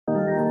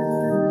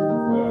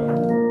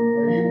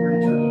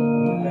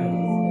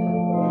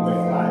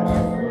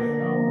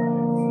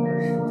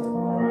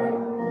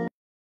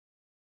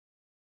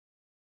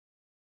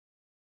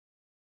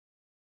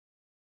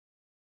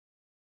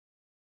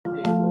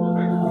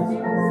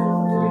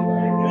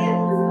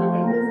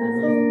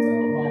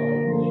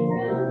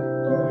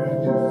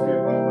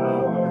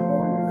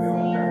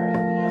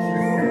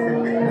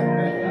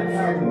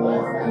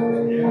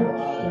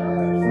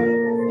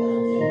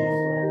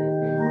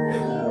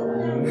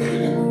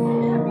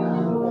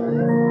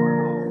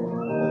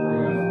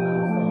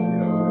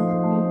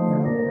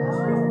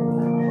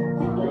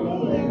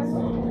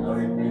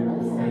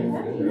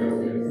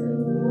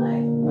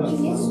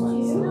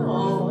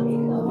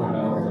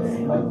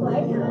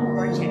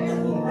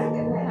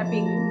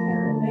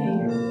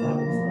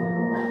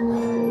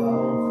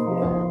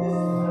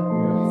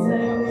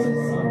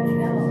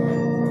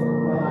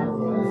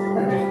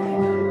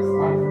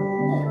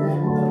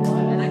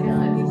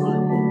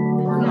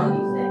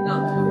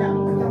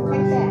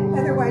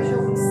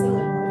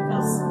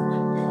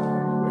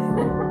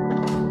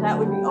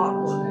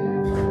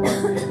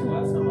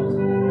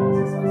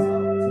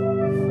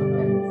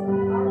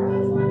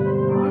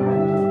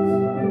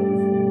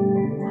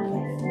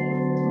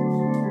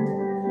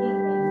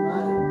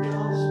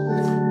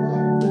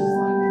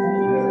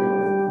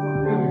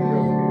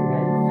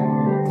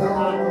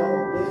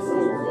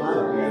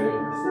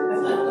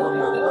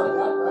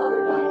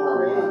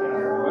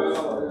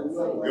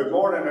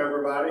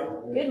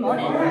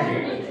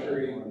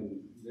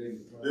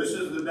This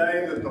is the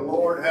day that the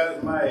Lord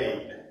has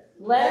made.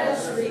 Let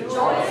us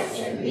rejoice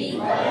and be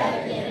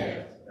glad in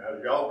it. Now,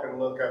 y'all can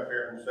look up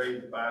here and see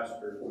the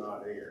pastor's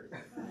not here.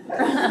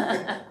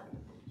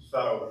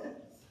 So,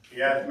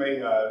 he asked me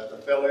to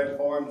fill in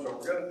for him, so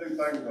we're going to do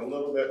things a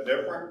little bit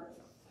different.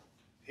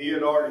 He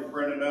had already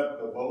printed up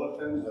the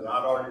bulletins, and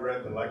I'd already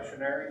read the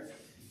lectionary.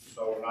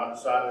 So when I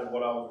decided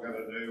what I was going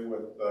to do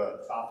with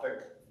the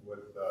topic,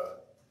 with the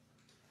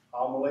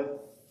homily,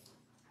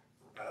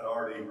 I'd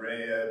already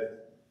read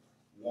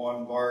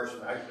one verse,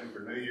 and actually for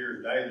New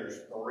Year's Day, there's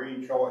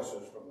 3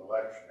 choices from the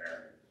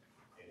lectionary.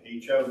 And he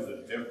chose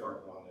a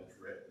different one that's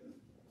written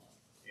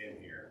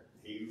in here.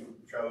 He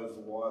chose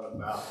the one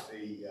about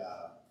the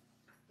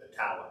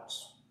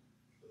talents,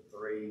 the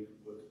 3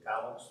 with the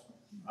talents.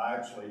 I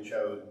actually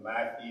chose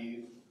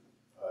Matthew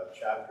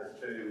chapter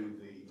 2,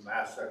 the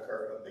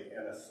massacre of the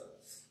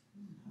innocents.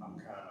 I'm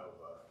kind of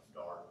a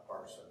dark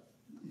person,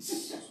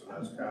 so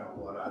that's kind of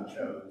what I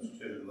chose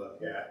to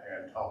look at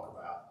and talk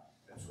about.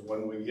 And so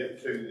when we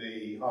get to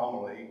the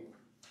homily,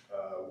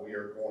 I'm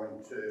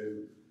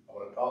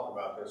going to talk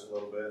about this a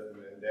little bit, and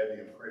then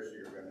Debbie and Chrissy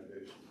are going to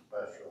do some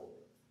special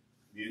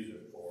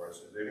music for us.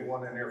 Is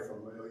anyone in here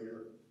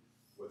familiar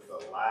with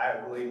a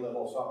lively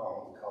little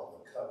song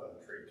called the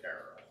Coventry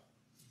Carol?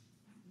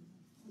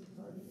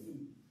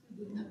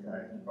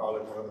 Okay,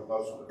 probably one of the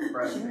most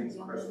depressing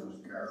Christmas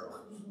carols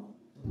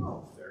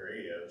there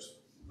is,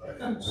 but it's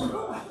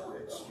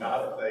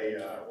not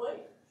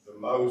the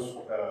most.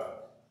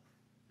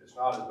 It's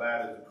not as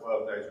bad as the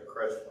 12 Days of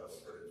Christmas,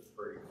 but it's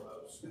pretty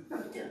close.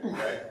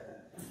 Okay.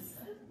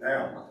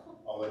 Now,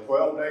 on the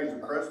 12 days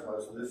of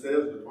Christmas, this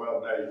is the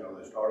 12 days. You know,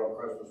 they start on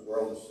Christmas. We're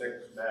on the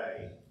 6th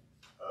day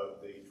of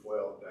the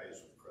 12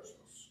 days of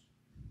Christmas,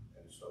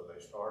 and so they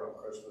start on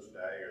Christmas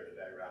Day or the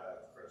day right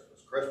after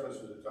Christmas. Christmas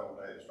is its own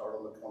day. They start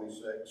on the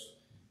 26th,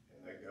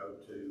 and they go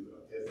to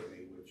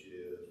Epiphany, which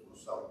we'll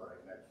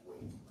celebrate next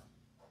week.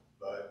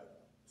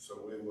 But,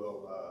 so we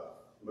will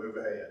move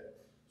ahead.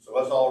 So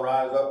let's all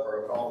rise up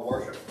for a call to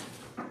worship.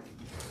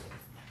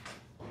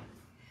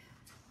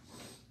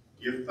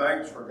 Give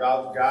thanks for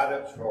God's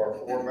guidance to our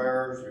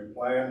forebears who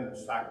planned and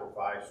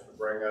sacrificed to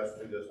bring us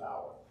to this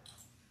hour.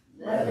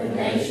 Let the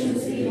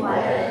nations be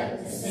glad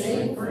and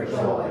sing for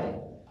joy.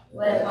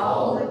 Let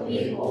all the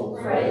people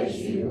praise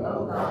you,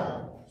 O God.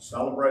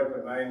 Celebrate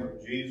the name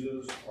of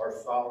Jesus, our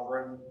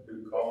sovereign,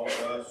 who calls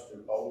us to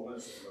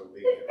boldness and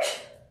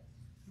obedience.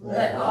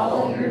 Let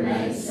all your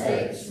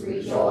namesakes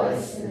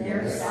rejoice in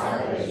their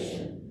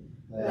salvation.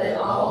 Let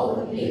all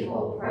the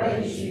people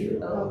praise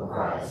you, O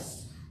Christ.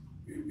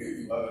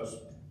 Let us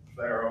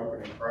say our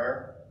opening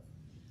prayer.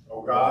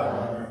 O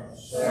God,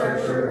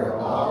 searcher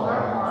of all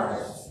our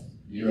hearts,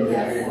 you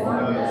have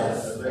formed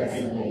us as a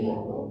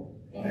people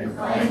and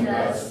claimed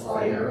us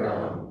for your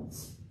own.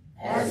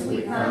 As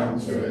we come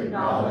to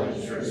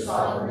acknowledge your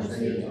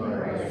sovereignty and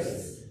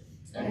grace,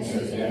 and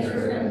to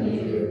enter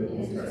anew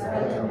into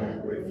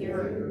covenant with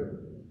you,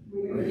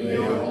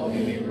 reveal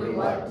any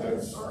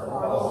reluctance or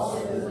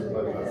falsehood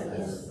within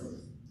us.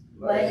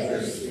 Let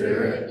your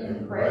Spirit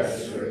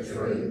impress your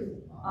truth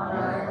on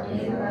our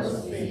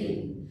innermost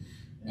being,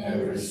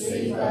 and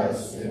receive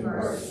us in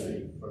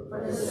mercy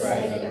for the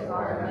sake of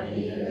our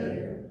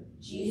mediator,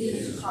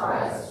 Jesus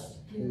Christ,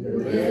 who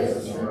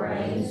lives and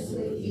reigns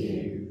with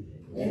you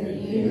in the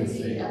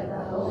unity of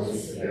the Holy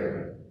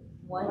Spirit,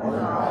 one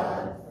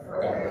God,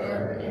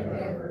 forever and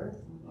ever.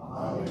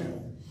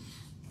 Amen.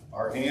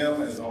 Our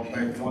hymn is on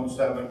page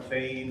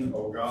 117,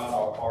 O God,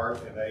 our heart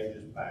in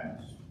ages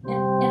past.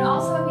 And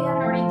also, if you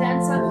haven't already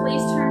done so,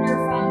 please turn your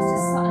phones to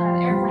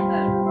airplane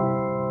mode.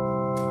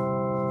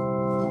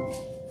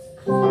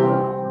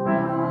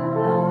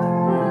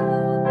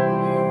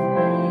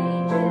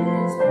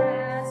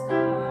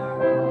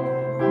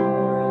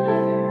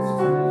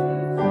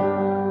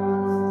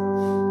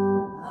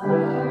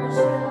 Under the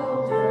shadow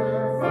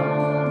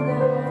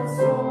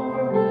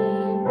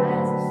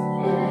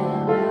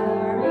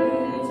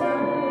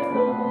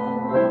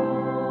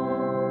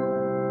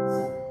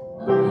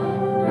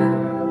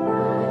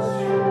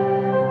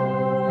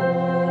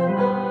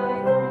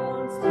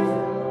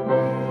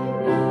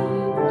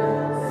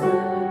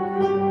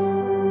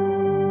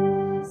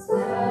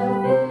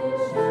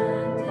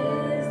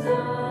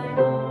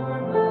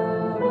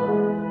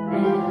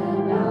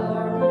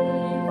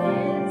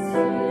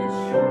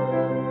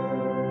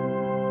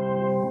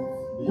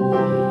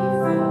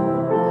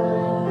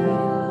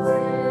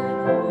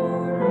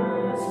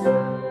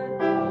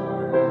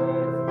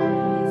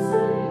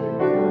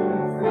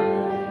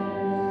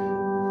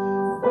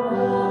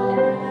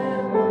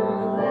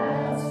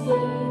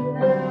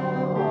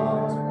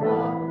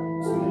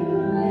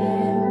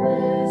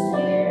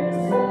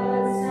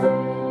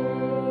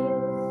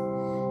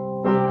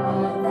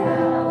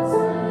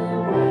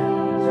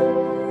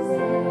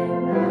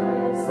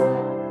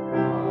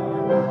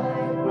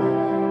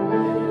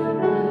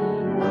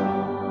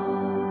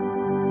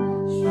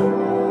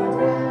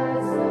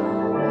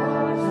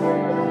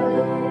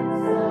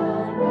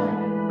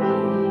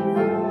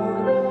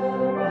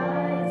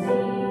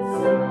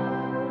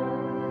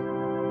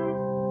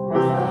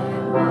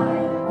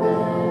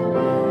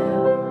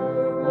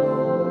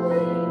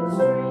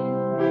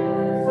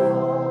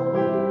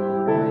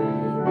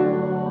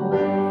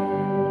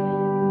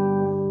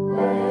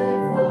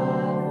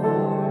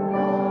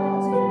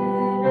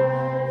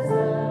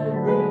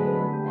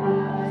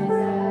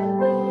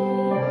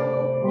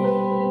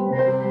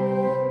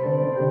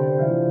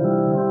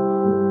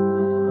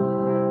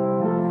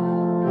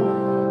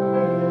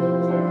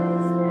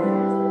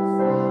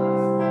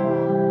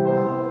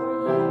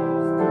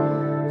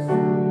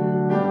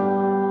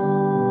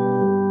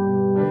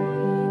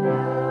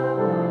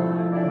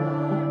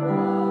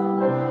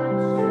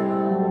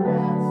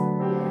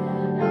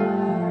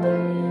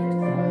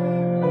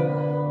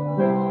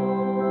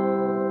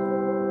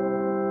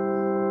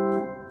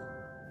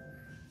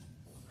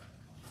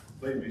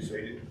Please be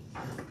seated.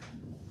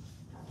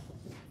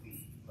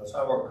 Let's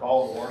have our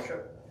call to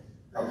worship.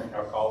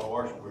 Our call to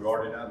worship, we've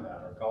already done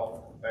that. Our call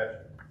to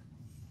confession.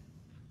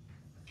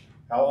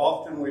 How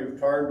often we have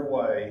turned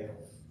away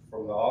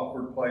from the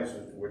awkward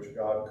places to which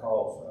God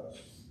calls us.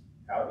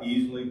 How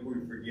easily we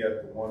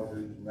forget the one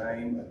whose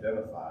name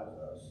identifies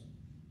us.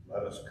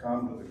 Let us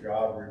come to the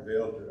God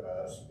revealed to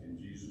us in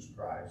Jesus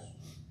Christ.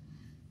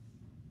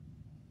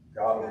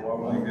 God of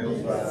lonely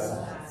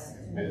hillsides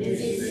and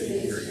busy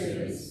city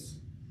streets,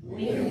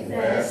 we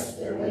confess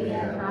that we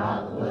have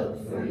not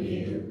looked for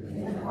you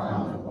in the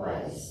common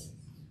place.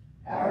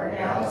 Our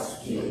doubts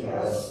keep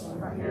us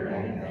from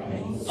hearing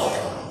things,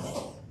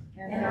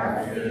 and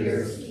our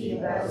fears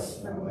keep us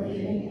from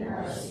leaving in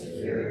our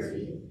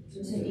security to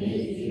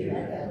meet you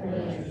at the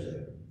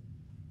manger.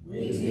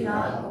 We do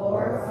not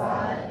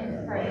glorify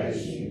and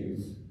praise you,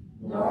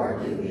 nor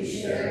do we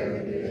share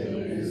the good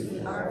news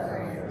with our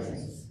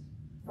friends,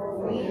 for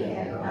we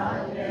have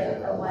not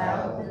yet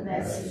allowed the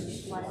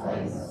message to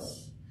claim us.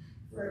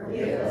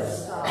 Forgive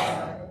us,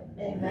 God,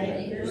 and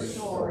make your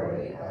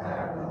story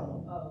our own.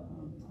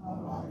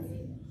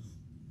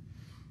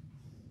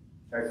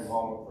 Take a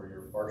moment for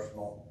your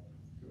personal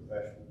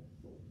confession.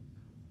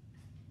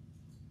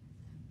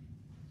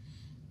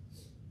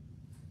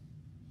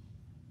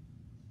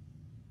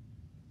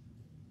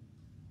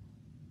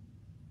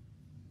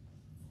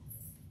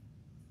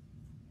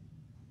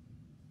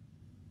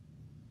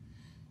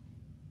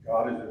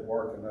 God is at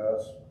work in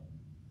us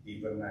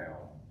even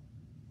now,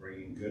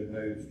 bringing good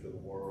news to the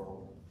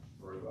world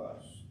through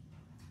us.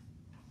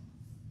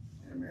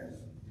 Amen.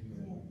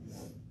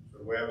 So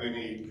do we have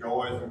any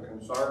joys and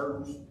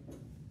concerns?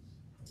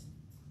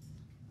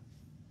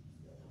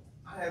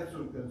 I have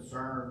some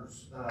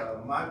concerns.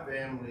 My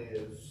family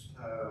is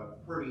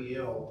pretty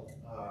ill.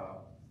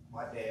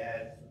 My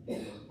dad's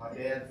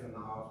in the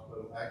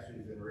hospital. Actually,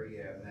 he's in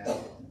rehab now.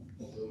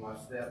 With my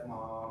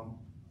stepmom,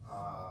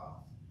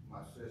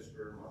 my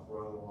sister, my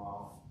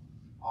brother-in-law,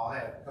 all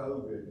have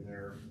COVID, and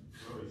they're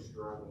really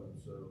struggling.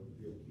 So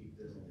you'll keep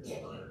them in your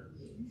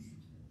prayers.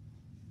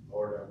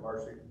 Lord have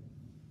mercy.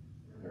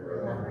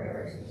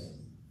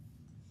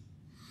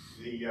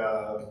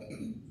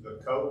 The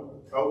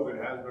COVID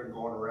has been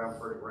going around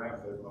pretty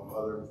rampant. My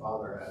mother and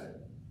father had it.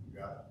 We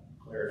got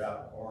cleared out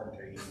of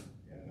quarantine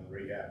in the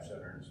rehab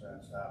center in San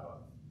Saba.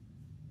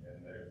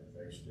 And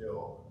they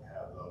still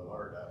have the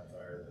alert out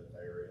there that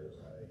there is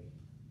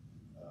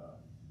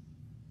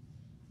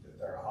that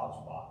they're a hot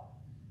spot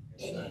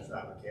in San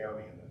Saba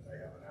County and that they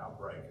have an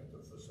outbreak at the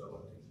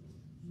facility.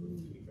 So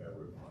keep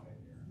everyone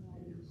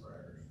in your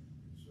prayers.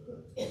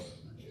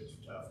 It's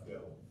a tough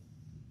go.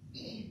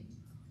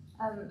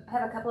 I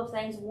have a couple of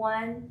things.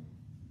 One,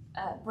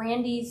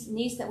 Brandy's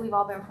niece that we've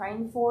all been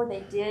praying for,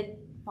 they did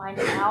find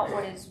out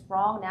what is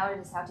wrong. Now it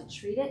is how to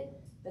treat it.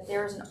 But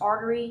there's an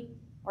artery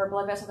or a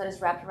blood vessel that is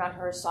wrapped around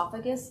her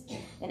esophagus,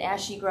 and as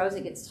she grows,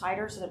 it gets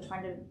tighter. So they're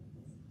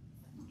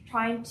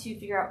trying to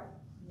figure out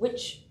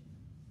which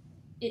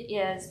it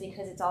is,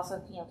 because it's also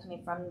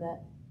coming from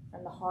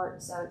the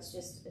heart. So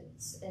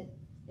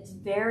it's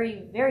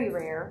very, very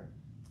rare.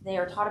 They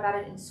are taught about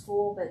it in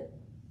school, but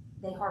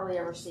they hardly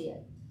ever see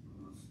it.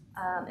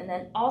 And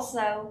then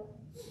also,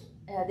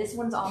 this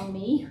one's on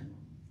me.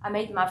 I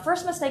made my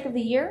first mistake of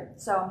the year,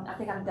 so I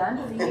think I'm done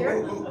for the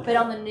year. But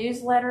on the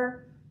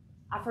newsletter,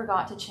 I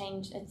forgot to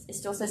change. It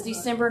still says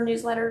December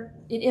newsletter.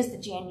 It is the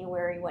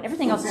January one.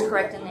 Everything else is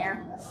correct in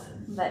there.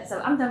 But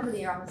so I'm done for the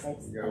year on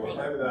mistakes. Yeah, well,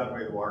 maybe that'll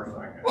be the worst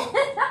thing.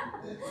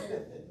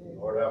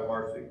 Lord have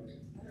mercy.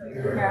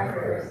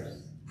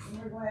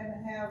 We're going to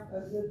have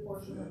a good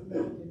portion of the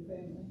Milliken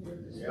family here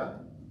this week.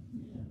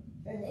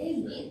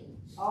 Amen.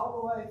 All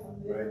the way from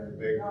Midland.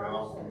 Big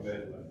John from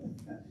Midland.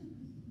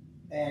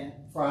 And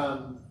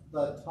from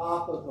the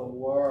top of the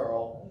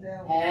world,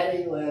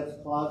 Hattie lives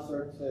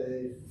closer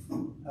to the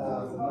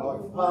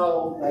North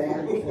Pole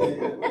than to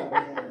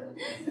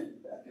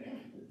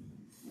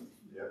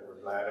Yeah,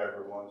 we're glad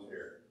everyone's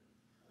here.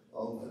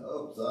 On the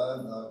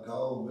upside, I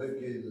called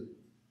Vicki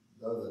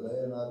the other day,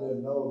 and I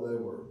didn't know they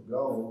were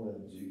gone,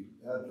 and she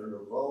answered the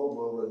phone.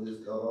 Well, I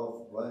just got off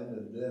the plane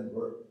in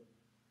Denver.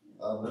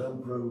 I'm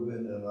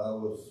improving, and I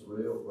was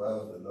real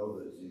proud to know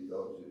that she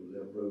thought she was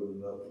improving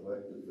enough to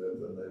make the trip,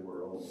 and they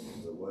were on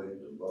the way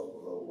to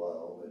Buffalo,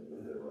 Wyoming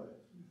with their right.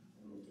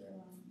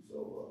 So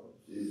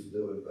she's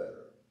doing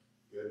better.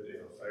 Good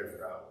deal. Safe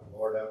travel.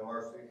 Lord have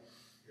mercy.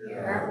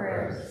 Hear our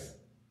prayers.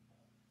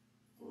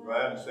 We're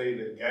glad to see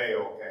that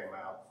Gail came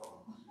out from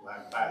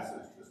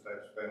Lampasas to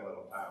spend a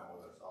little time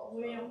with us also.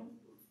 Well,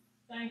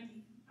 thank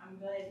you. I'm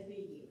glad to be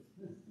here.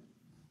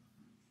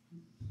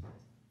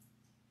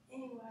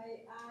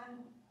 Anyway, I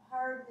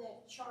heard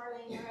that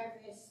Charlene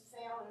Revis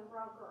fell and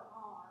broke her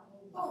arm.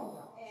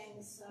 Oh.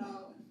 And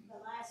so the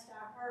last I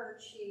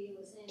heard, she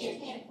was in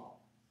Temple.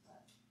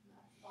 But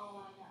that's all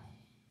I know.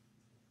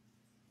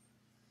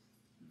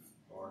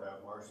 Lord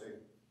have mercy.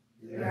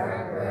 Hear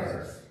our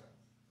prayers.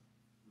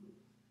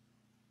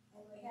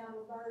 And we have a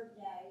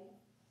birthday,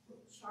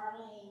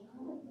 Charlene.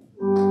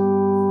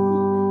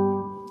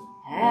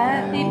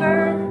 Happy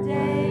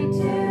birthday to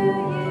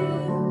you.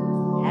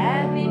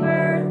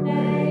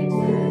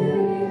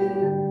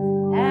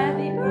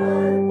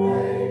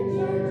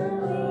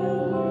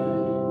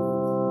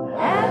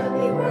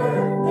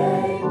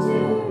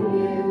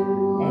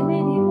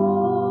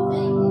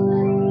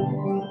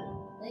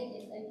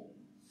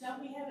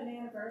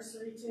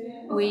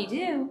 We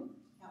do.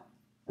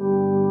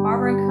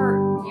 Barbara and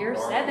Kurt, year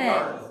 7.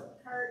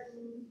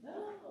 Curtin,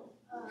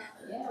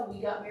 Yeah,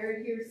 we got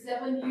married here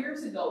 7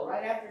 years ago,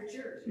 right after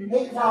church.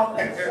 He called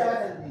me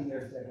 70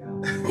 years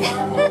ago.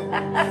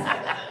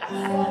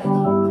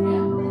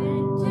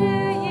 To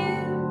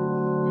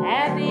you,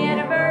 happy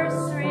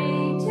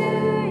anniversary to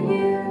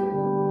you.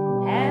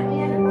 Happy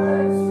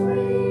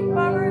anniversary,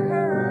 Barbara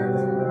Kurt.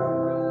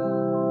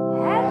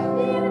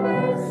 Happy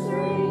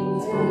anniversary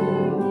to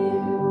you.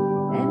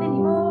 And many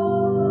more.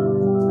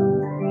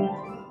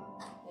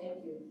 Thank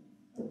you.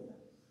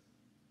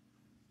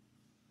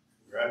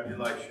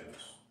 Congratulations.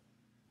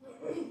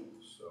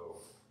 So,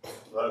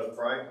 let us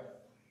pray.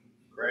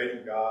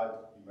 Creating God,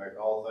 you make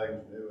all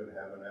things new in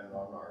heaven and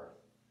on earth.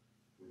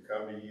 We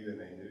come to you in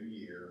a new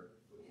year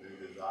with new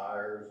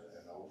desires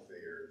and old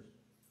fears,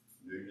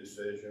 new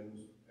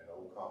decisions and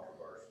old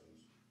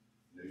controversies,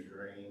 new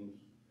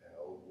dreams and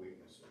old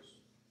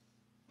weaknesses.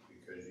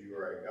 Because you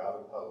are a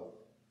God of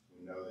hope,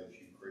 we know that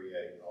you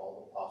create all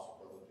the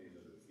possibilities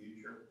of the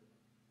future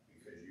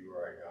because you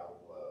are a God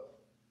of love.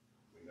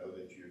 We know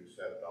that you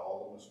accept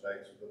all the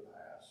mistakes of the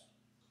past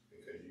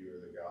because you are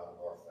the God of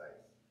our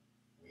faith.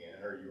 We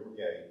enter your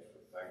gates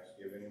with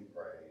thanksgiving and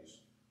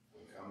praise.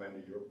 We come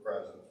into your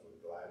presence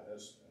with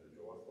gladness and a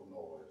joyful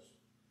noise,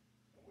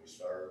 and we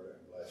serve and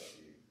bless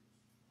you.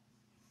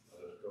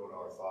 Let us go to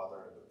our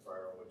Father in the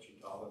prayer which he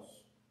taught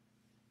us.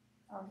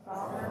 Our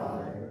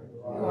Father,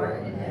 Who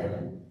art in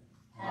heaven,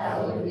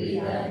 hallowed be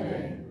thy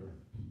name.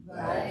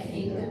 Thy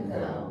kingdom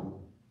come,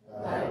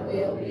 thy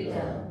will be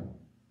done,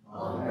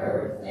 on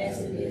earth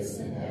as it is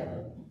in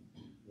heaven.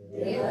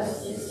 Give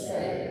us this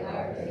day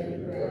our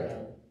daily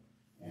bread,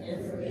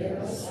 and forgive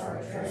us our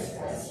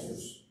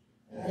trespasses,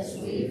 as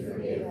we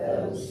forgive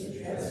those who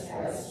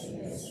trespass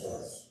against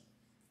us.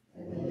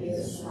 And lead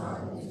us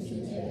not into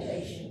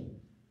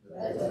temptation,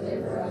 but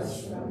deliver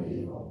us from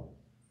evil.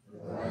 For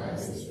thine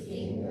is the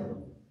kingdom,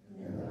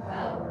 and the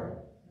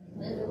power,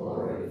 and the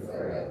glory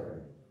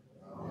forever.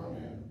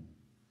 Amen.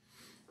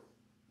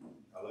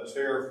 Now let's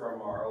hear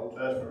from our Old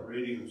Testament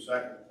reading of 2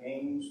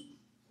 Kings.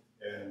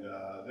 And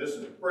this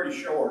is pretty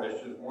short.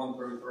 It's just 1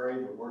 through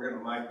 3, but we're going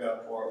to make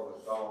up for it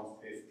with Psalms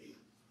 50.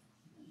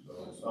 So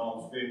in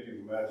Psalms 50,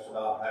 we might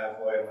stop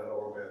halfway and let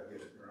Orville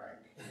get a drink.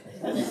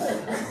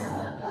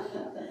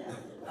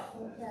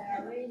 okay,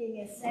 our reading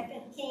is 2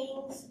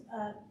 Kings,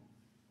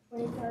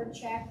 23rd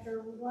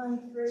chapter,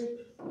 1 through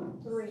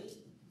 3.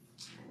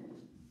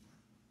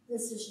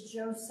 This is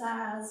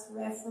Josiah's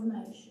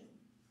Reformation.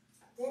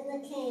 Then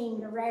the king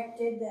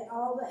directed that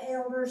all the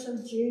elders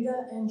of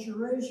Judah and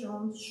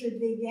Jerusalem should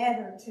be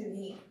gathered to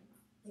him.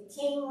 The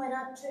king went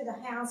up to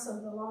the house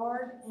of the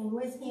Lord, and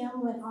with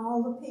him went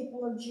all the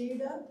people of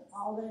Judah,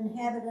 all the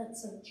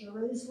inhabitants of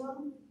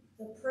Jerusalem,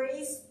 the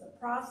priests, the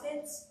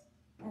prophets,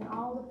 and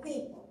all the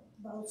people,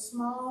 both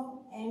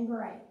small and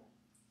great.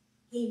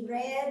 He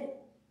read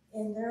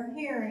in their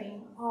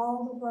hearing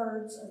all the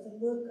words of the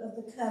book of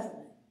the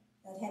covenant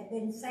that had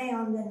been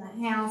found in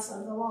the house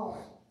of the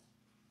Lord.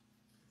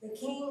 The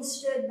king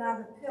stood by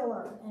the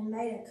pillar and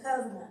made a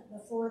covenant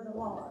before the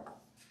Lord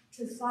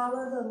to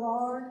follow the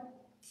Lord,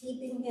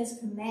 keeping his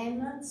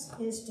commandments,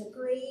 his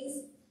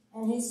decrees,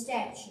 and his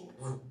statutes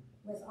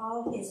with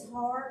all his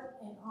heart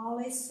and all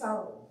his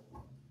soul,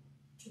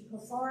 to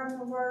perform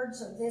the words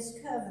of this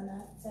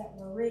covenant that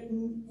were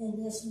written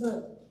in this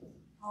book.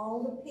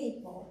 All the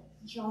people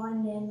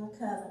joined in the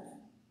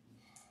covenant.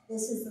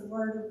 This is the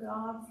word of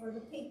God for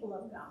the people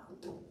of God.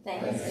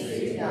 thanks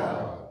be to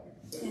God.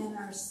 And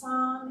our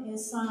psalm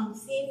is Psalm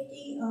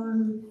 50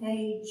 on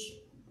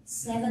page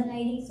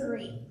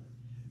 783.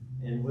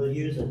 And we'll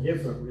use a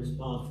different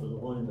response for the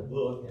one in the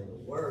book, and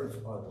the words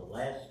are the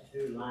last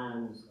 2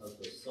 lines of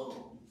the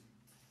psalm.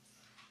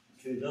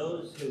 To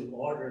those who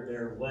order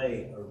their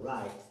way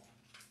aright,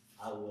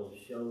 I will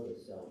show the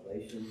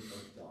salvation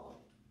of God.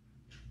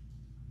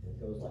 And it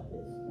goes like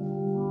this.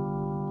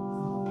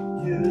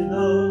 To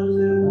those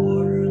who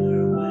order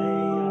their way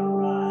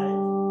aright,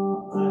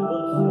 I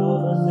will show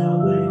the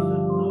salvation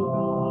of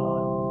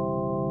God.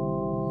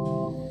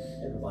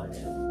 Everybody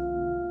now.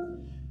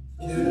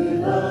 To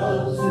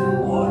those who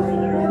order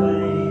their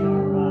way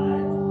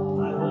aright,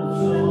 I will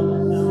show the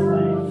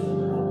salvation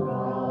of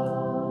God.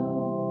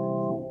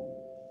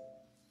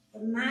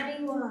 The mighty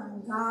one,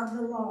 God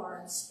the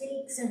Lord,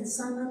 speaks and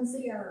summons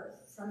the earth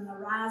from the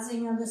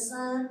rising of the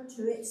sun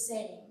to its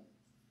setting.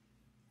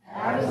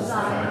 Out of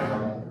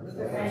Zion, the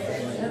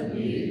perfection of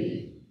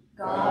beauty,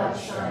 God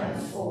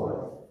shines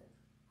forth.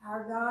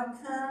 Our God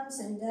comes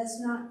and does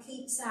not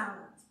keep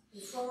silent,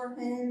 before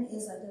whom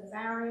is a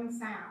devouring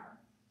fire,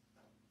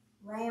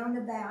 round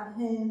about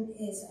whom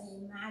is a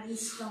mighty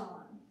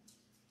storm.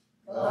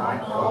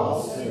 God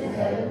calls to the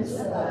heavens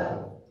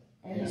above,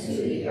 and to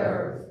the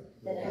earth,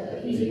 that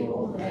the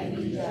people may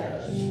be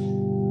judged.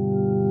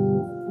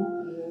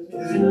 To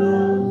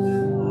those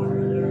who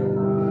order their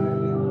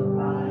way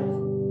aright,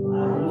 I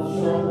will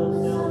show the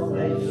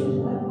salvation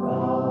of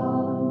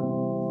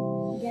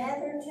God.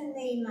 Gather to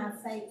me, my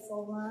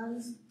faithful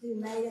ones, who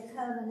made a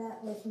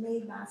covenant with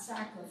me by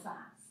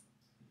sacrifice.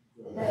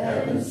 The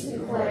heavens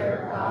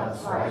declare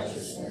God's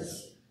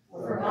righteousness,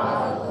 for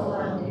God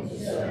alone is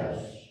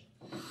judge.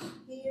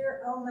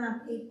 Hear, O my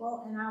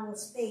people, and I will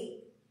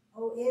speak.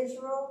 O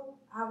Israel,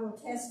 I will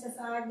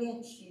testify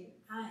against you.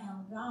 I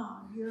am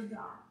God, your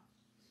God.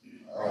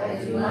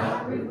 I do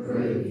not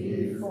reprove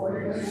you for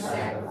your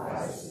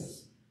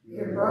sacrifices.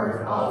 Your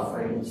burnt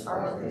offerings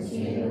are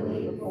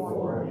continually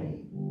before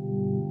me.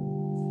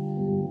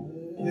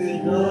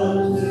 To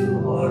those who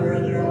order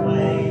their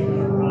way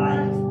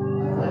aright,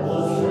 I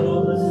will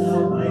show the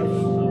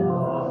salvation of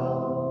God.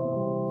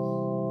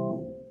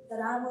 But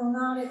I will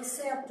not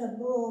accept a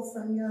bull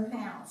from your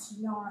house,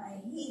 nor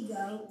a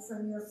he-goat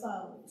from your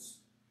folds.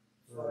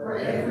 For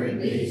every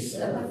beast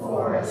of the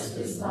forest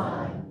is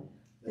mine,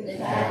 the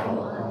cattle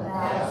on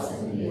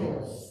 1,000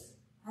 hills.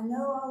 I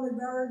know all the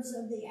birds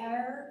of the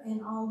air,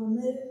 and all the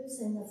moves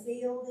in the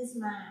field is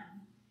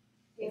mine.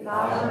 If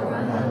I were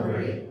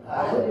hungry,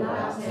 I would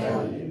not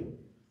tell you,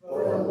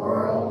 for the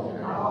world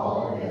and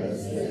all that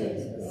is in it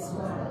is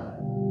mine.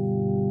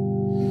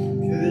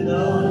 To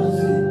those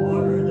who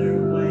order their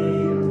way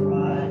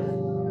aright,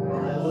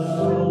 I will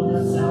show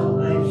the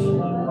salvation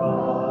of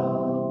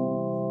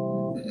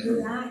God. Do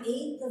I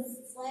eat the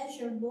flesh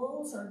of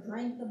bulls or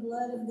drink the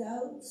blood of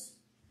goats?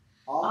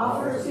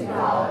 Offer to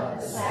God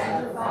a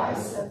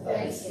sacrifice of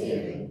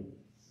thanksgiving,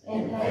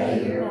 and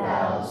pay your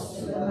vows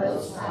to the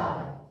Most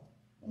High,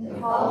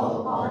 and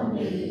call upon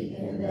me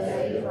in the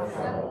day of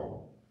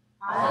trouble.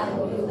 I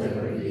will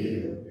deliver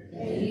you,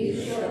 and you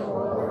shall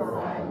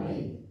glorify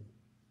me.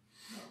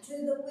 To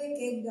the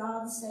wicked,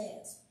 God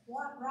says,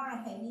 what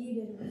right have you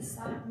to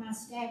recite my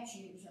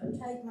statutes or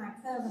take my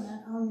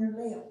covenant on your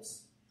lips?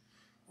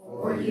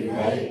 For you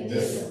hate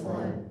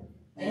discipline,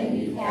 and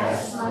you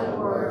cast my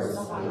words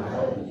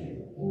behind you.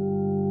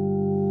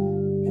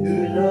 To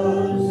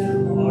those who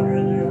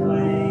order their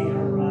way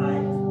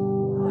aright,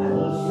 I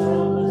will show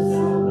the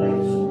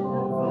salvation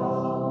of God.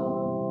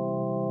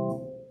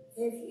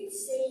 If you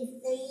see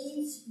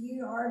thieves,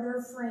 you are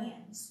their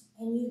friends,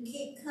 and you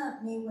keep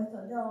company with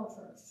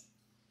adulterers.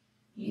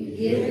 You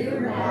give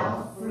your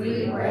mouth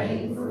free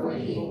rein for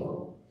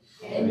evil,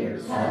 and your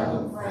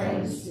tongue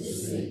frames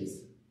deceit.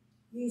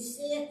 You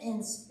sit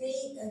and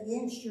speak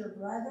against your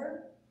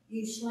brother.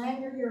 You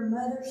slander your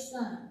mother's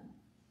son.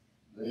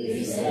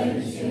 These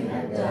things you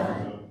have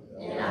done,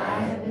 and I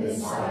have been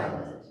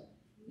silent.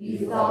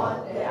 You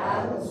thought that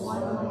I was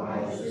one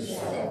like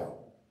yourself,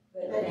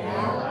 but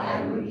now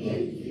I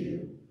rebuke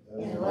you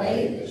and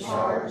lay the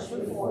charge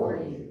before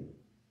you.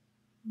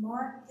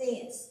 Mark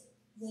this,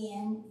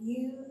 then,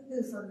 you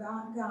who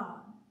forgot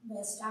God,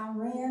 lest I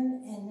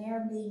rend and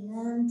there be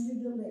none to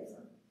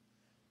deliver.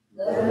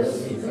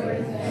 Those who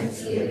bring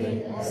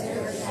thanksgiving as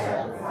their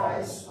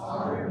sacrifice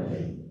honor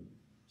me.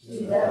 To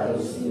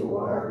those who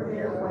order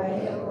their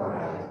way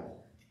aright,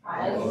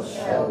 I will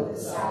show the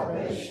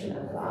salvation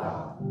of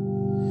God.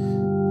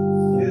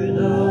 To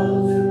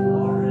those who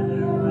order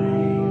their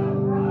way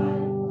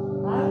aright,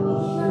 I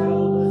will show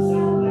the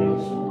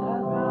salvation of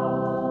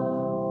God.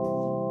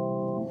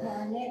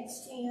 Our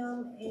next hymn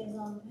is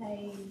on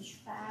page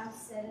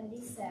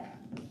 577.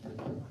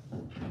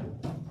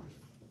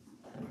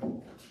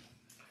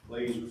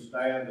 Please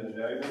stand and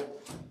David.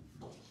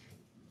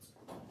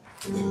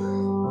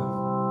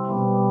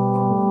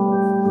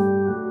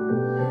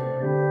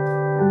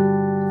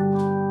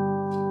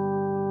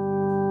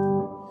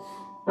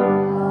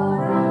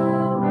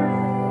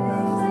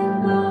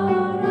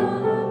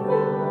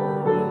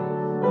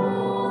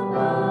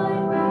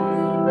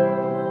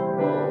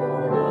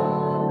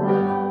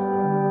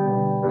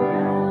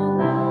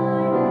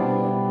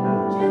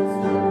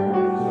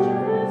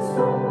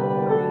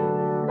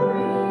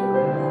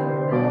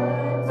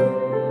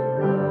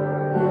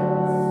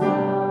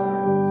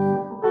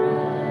 Thank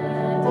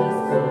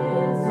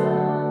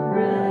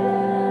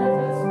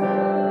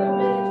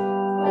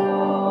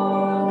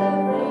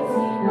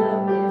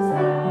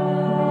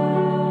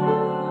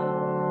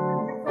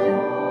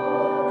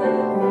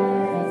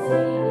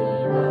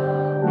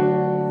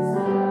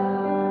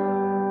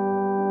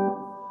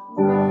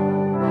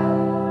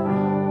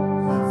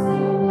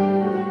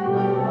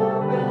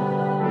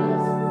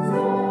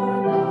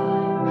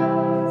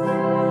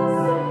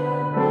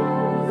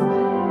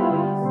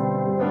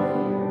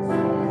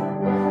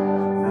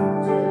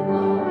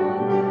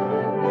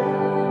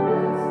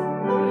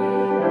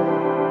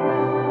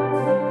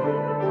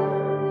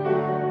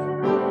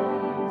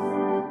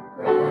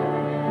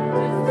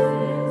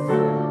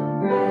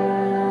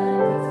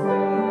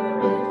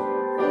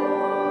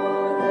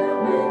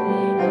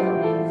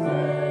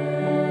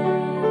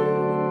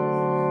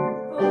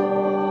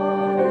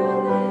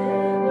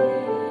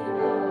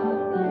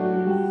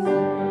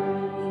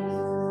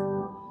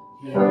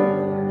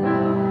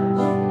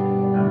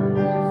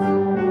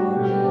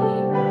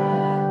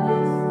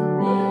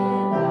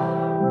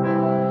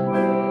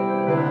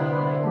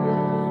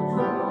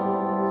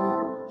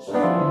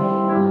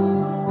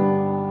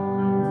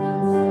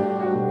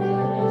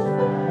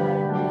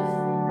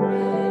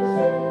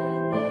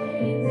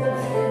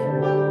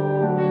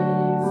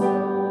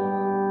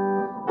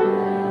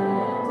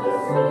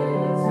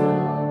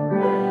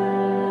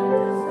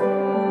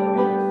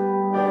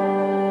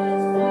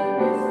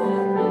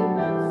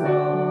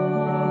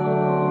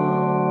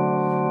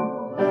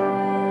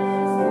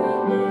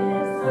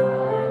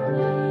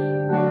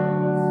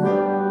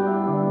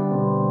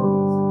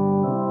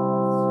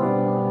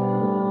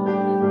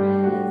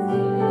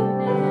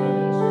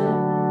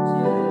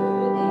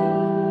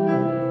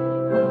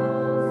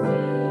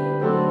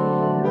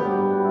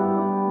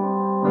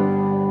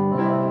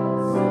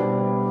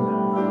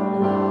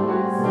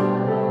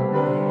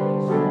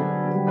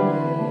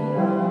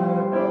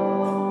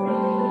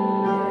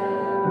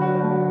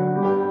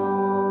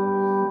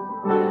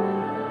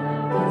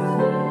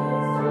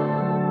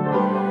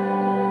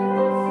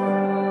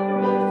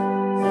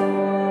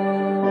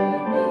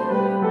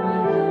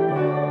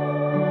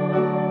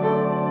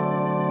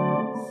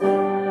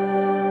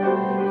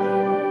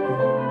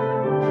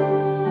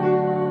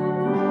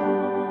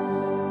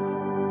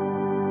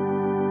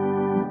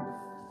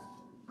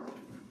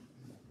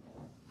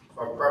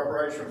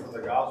portion for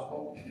the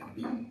gospel.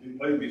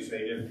 Please be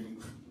seated.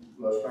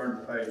 Let's turn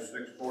to page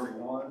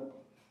 641.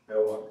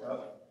 Fill my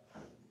cup.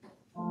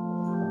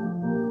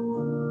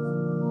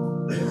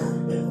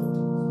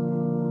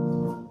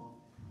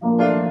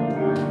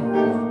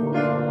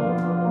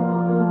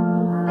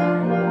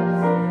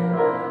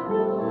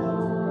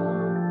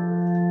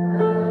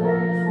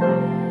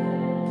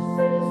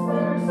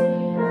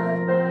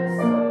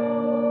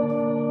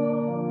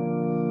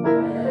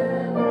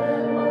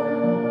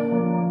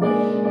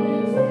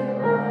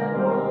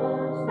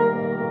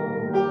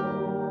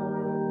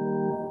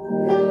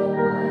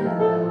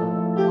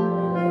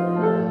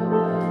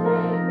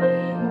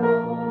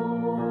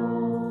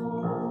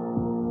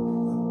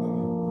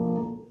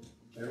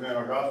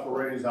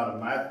 Out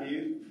of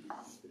Matthew.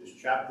 It is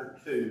chapter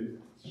 2,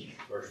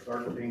 verse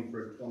 13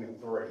 through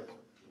 23.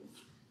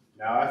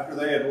 Now after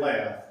they had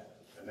left,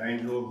 an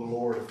angel of the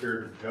Lord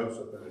appeared to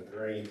Joseph in a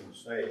dream and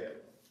said,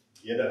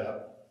 "Get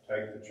up,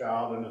 take the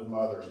child and his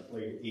mother and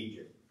flee to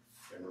Egypt,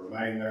 and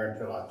remain there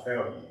until I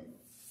tell you,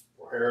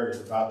 for Herod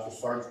is about to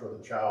search for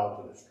the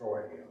child to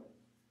destroy him."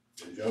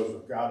 Then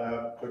Joseph got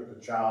up, took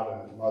the child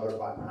and his mother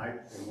by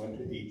night, and went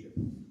to Egypt,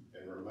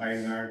 and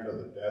remained there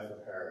until the death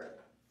of Herod.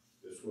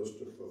 This was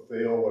to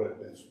fulfill what had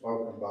been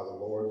spoken by the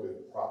Lord through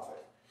the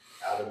prophet.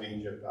 "Out of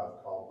Egypt I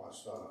have called my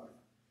son."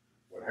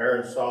 When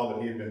Herod saw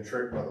that he had been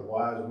tricked by the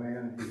wise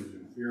men, he was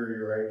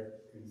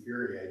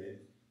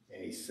infuriated,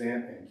 and he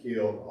sent and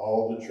killed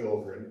all the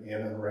children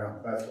in and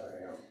around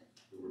Bethlehem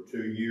who were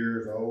 2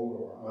 years old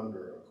or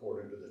under,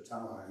 according to the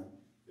time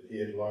that he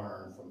had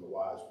learned from the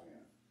wise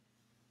men.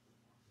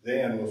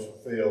 Then was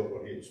fulfilled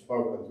what he had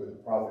spoken through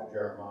the prophet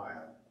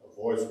Jeremiah. A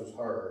voice was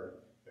heard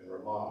in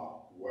Ramah,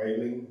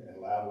 wailing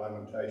and loud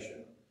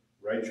lamentation,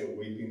 Rachel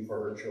weeping for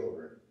her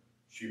children.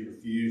 She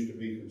refused to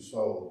be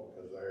consoled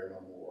because they are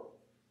no more.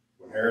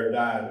 When Herod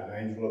died, an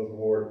angel of the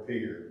Lord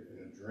appeared in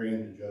a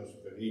dream to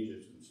Joseph in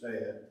Egypt and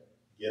said,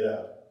 "Get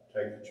up,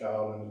 take the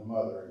child and his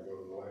mother and go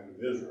to the land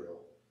of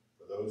Israel,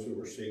 for those who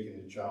were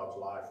seeking the child's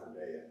life are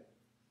dead."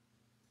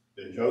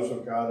 Then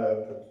Joseph got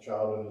up, took the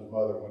child and his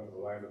mother, and went to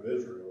the land of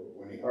Israel.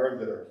 When he heard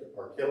that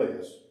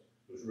Archelaus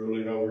was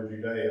ruling over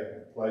Judea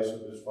in place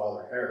of his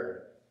father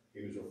Herod,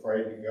 he was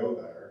afraid to go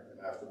there, and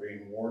after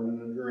being warned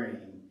in a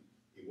dream,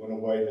 he went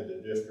away to the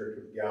district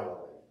of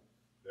Galilee.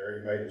 There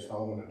he made his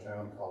home in a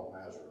town called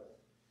Nazareth,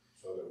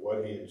 so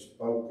what had been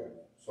spoken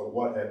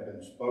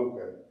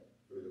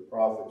through the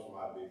prophets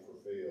might be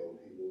fulfilled.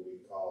 He will be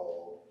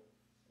called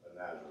a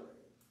Nazarene.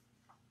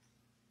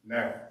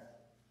 Now,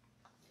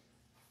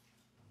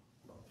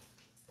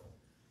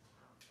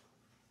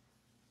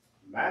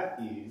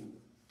 Matthew,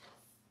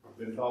 we've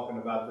been talking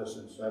about this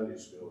in Sunday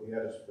school. He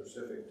had a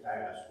specific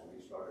task when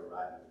he started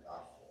writing the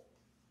gospel.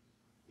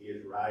 He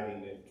is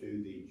writing it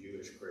to the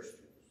Jewish Christians.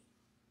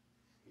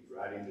 He's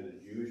writing to the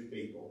Jewish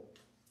people.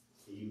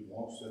 He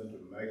wants them to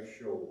make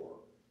sure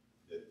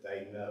that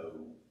they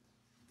know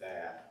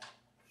that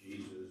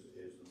Jesus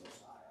is the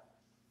Messiah.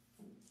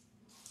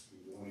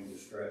 He's wanting to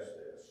stress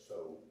this.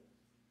 So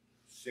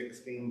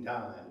 16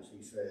 times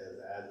he says,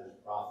 as is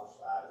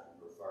prophesied,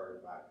 and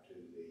refers back to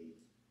the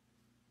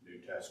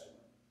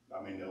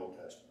the Old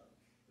Testament.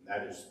 And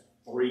that is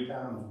 3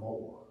 times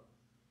more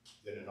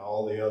than in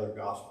all the other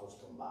Gospels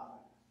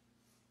combined.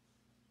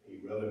 He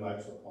really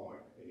makes a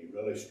point, and he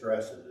really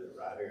stresses it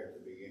right here at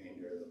the beginning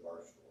here of the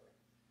birth story.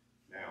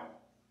 Now,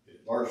 his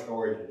birth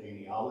story is a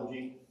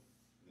genealogy,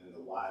 and then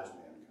the wise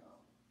men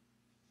come.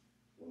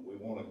 When we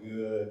want a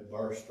good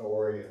birth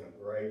story and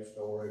a great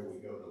story, we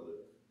go to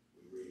Luke.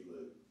 We read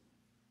Luke.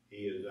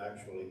 He is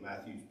actually,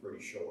 Matthew's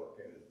pretty short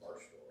in his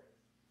birth story.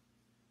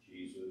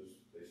 Jesus,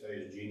 they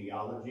say his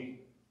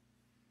genealogy,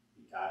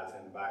 he ties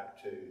him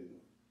back to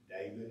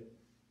David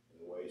and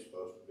the way he's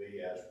supposed to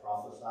be as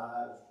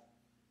prophesied.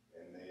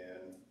 And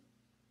then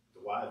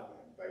the wise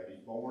men, baby's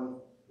born,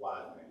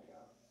 wise men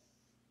come.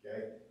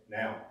 Okay?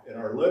 Now, in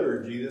our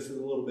liturgy, this is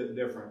a little bit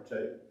different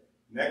too.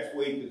 Next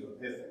week is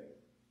Epiphany.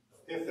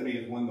 Epiphany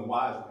is when the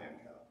wise men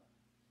come.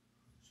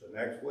 So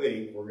next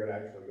week, we're going to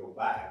actually go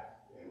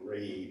back and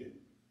read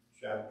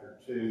chapter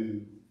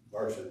 2,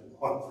 verses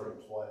 1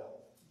 through 12.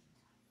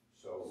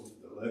 So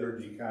the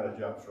liturgy kind of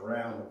jumps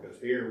around because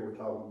here we're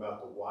talking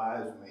about the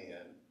wise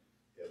men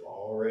have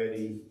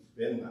already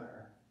been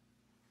there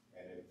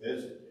and have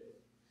visited.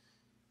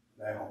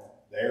 Now,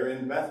 they're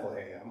in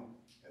Bethlehem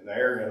and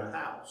they're in a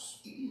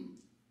house.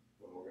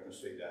 When we're going to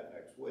see that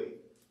next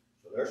week.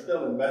 So they're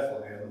still in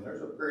Bethlehem, and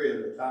there's a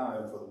period of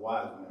time for the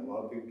wise men. A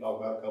lot of people talk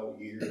about a couple of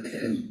years.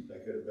 They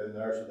could have been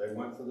there, so they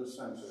went for the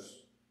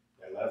census.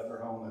 They left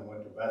their home and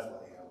went to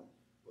Bethlehem.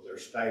 Well, they're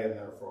staying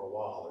there for a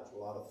while. There's a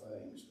lot of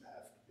things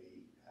that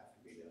have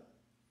to be done.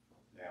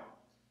 Now,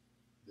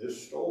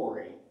 this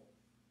story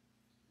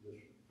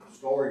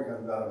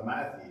comes out of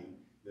Matthew.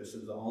 This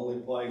is the only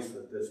place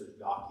that this is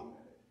documented.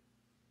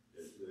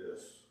 Is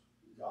this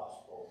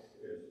gospel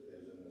is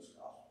in this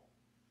gospel.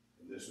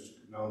 And this is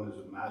known as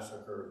the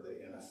Massacre of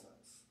the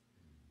Innocents.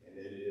 And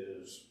it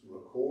is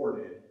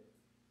recorded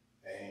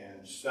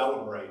and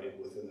celebrated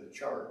within the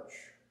church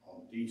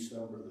on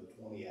December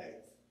the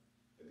 28th.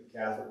 the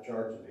Catholic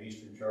Church and the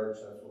Eastern Church,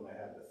 that's when they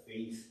have the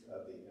Feast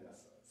of the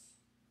Innocents.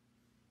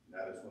 And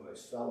that is when they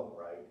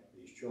celebrate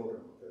these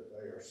children because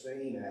they are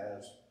seen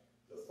as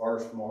the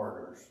first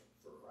martyrs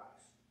for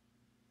Christ.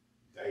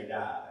 They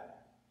died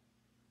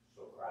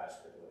so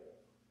Christ could live.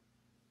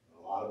 And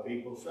a lot of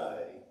people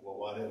say, well,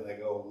 why didn't they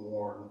go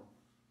warn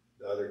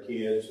the other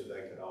kids so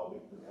they could all be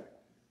protected?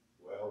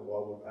 Well,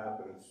 what would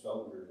happen if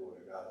soldiers would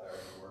have got there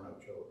and there were no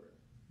children?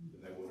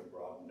 Then they would have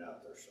broadened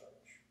out their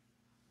search.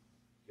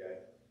 Okay?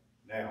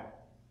 Now,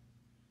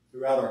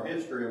 throughout our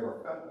history of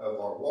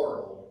our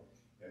world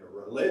and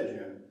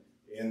religion,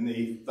 in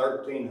the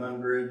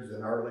 1300s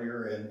and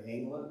earlier in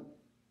England,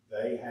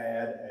 they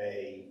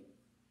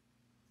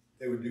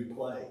would do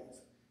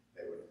plays.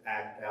 They would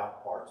act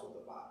out parts of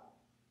the Bible.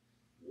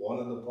 One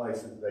of the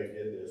places they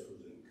did this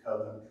was in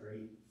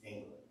Coventry,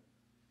 England.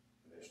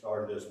 They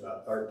started this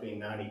about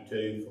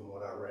 1392 from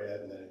what I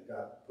read, and then it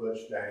got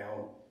pushed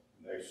down,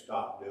 and they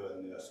stopped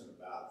doing this in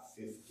about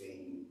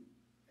 1584,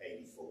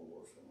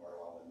 somewhere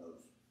along in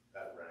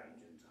that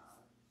range in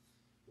time.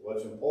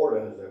 What's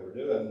important is they were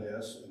doing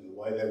this, and the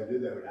way they would do,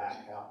 they would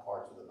act out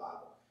parts of the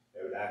Bible.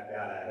 They would act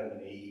out Adam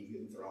and Eve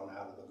getting thrown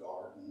out of the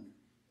garden,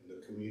 and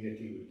the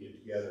community would get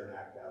together and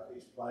act out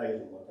these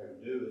plays, and what they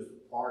would do is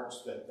the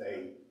parts that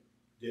they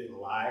didn't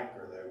like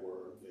or that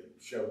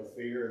showed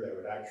fear, they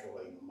would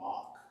actually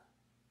mock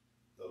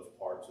those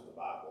parts of the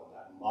Bible. And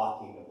that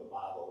mocking of the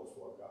Bible is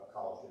what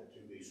caused it to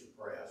be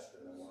suppressed,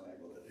 and they weren't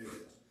able to do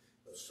this.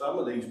 But some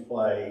of these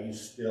plays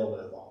still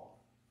live on.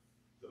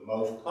 The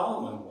most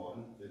common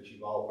one that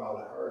you've all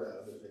probably heard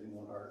of is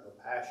anyone heard of a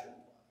Passion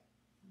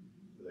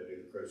play? They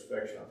do the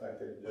crucifixion. I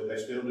think they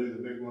still do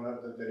the big one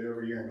up that they do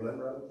every year in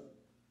Glenrose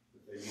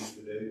that they used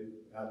to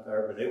do out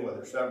there. But anyway,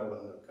 there's several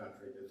in the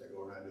country that they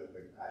go around and do a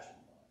big Passion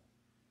play.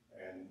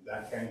 And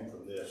that came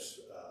from this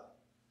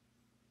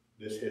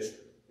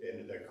history.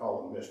 And they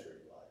call them mystery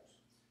plays.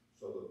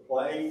 So the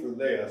play for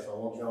this, I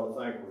want y'all to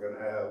think we're going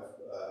to have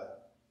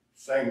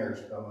singers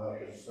come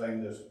up and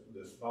sing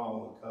this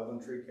song, the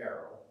Coventry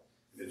Carol.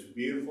 And it's a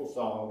beautiful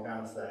song,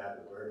 kind of sad,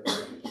 but very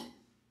pretty.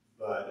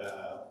 But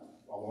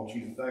I want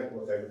you to think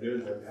what they would do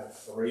is they would have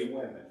 3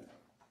 women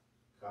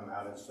come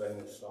out and sing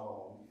this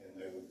song, and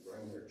they would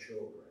bring their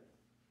children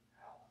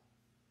out.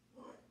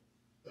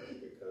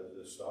 Because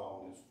this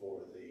song is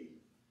for the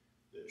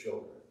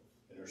children.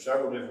 And there are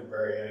several different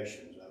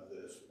variations of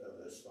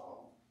this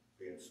song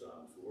being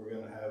sung. So we're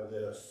going to have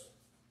this,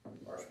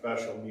 our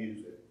special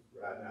music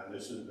right now.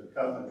 This is the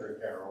Coventry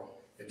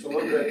Carol. It's a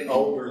little bit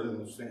older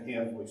than the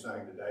hymns we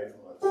sang today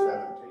from the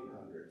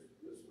 1700s.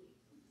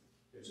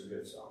 It's a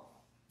good song.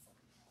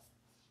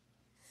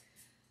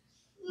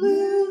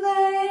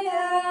 Lulay,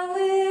 a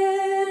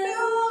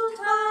little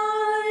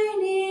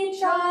tiny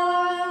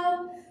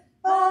child,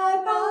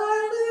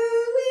 bye-bye,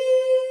 Lulay,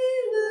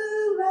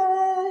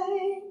 Lulay.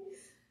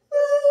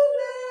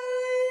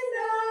 Lulay,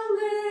 a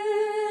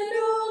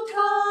little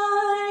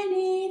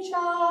tiny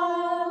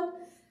child,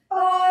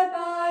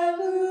 bye-bye,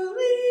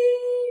 Lulay,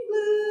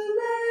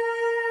 Lulay.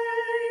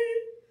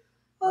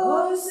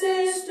 Oh,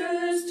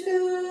 sisters,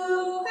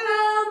 too,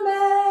 how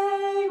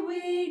may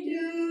we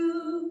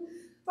do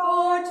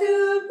for to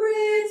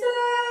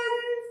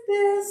preserve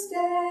this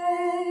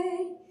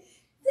day,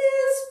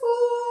 this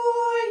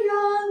poor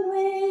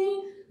youngling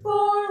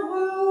for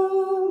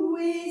whom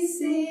we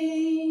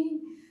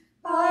sing,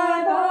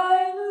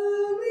 bye-bye,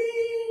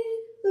 Lulay,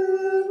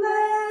 Lulay.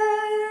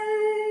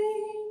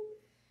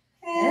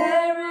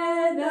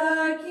 Herod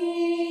the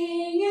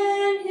king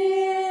in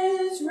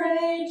his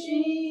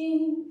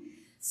raging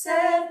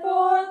set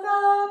forth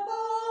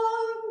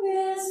upon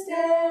this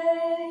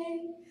day,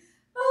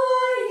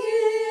 by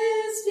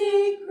his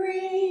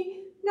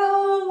decree no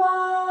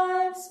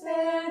life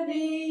spared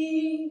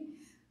thee,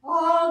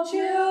 all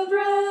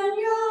children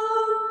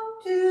young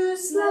to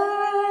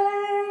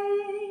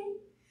slay.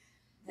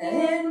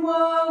 Then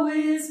woe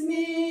is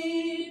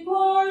me,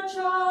 poor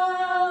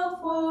child,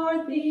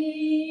 for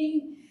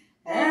thee,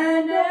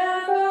 and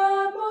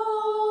ever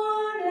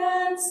mourn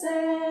and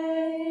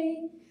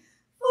say,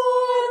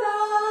 for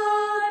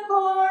thy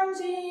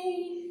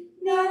parting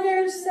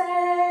neither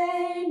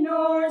say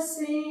nor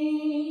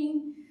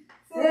sing,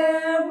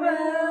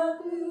 farewell,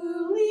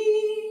 Lulay,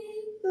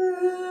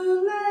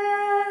 Lulay.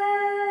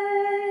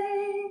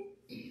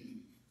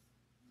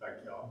 Thank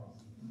y'all.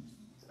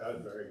 That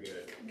was very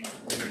good.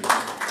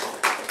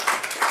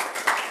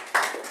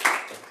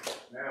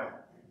 Now,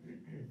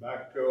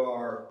 back to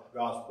our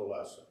gospel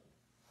lesson.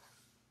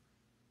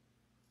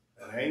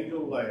 An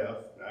angel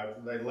left, and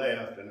after they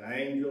left, an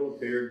angel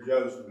appeared to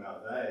Joseph. Now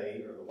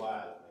they are the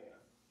wise men,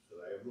 so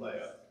they have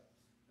left.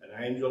 An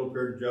angel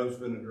appeared to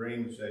Joseph in a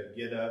dream and said,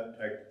 get up,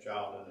 take the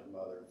child and his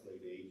mother and flee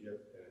to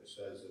Egypt. And it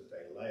says that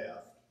they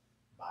left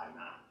by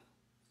night.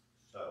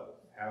 So,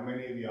 how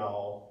many of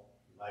y'all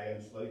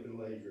laying sleeping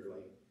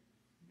leisurely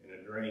in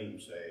a dream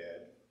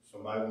said,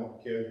 somebody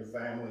wants to kill your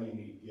family, you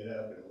need to get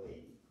up and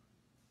leave.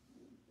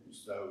 And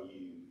so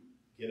you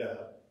get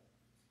up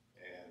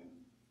and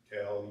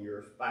tell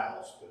your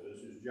spouse, because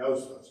this is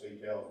Joseph, so he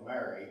tells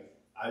Mary,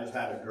 I just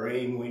had a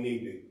dream, we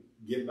need to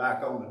get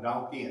back on the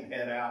donkey and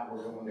head out,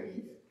 we're going to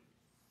Egypt.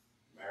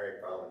 Mary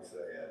probably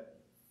said,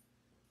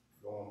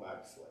 going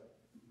back to sleep.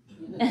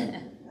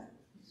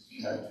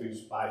 Not too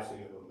spicy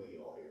of a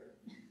meal here,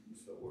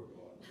 so we're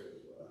going to,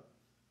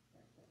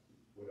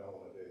 we don't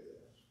want to do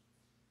this.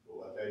 But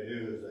what they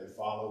do is they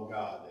follow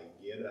God. They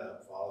get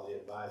up, follow the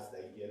advice,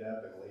 they get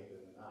up and leave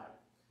in the night.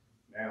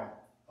 Now,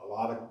 a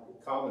lot of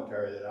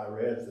commentary that I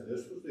read said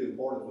this was the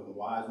importance when the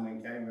wise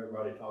men came.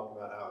 Everybody talked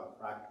about how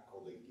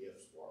impractical the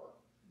gifts were.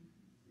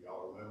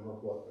 Y'all remember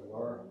what they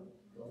were?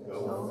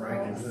 Gold,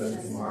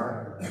 frankincense, and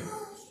myrrh.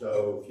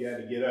 So if you had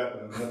to get up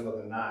in the middle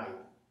of the night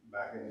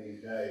back in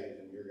these days,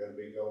 and you're going to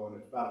be going,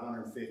 it's about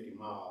 150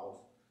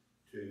 miles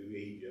to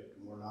Egypt,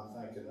 and we're not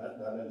thinking that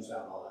doesn't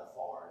sound all that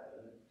far,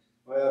 does it?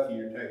 Well, if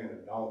you're taking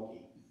a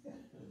donkey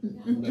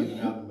living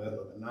out in the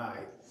middle of the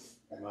night,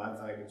 you might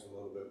think it's a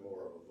little bit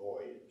more of a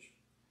voyage.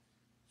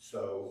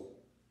 So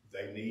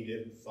they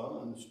needed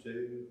funds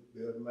to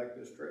be able to make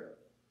this trip.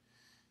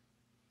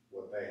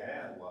 What they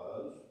had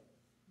was,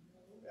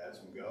 they had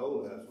some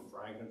gold, they had some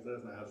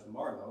frankincense, and they had some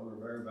myrrh. Those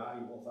were very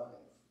valuable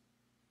things.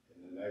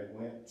 And then they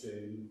went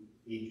to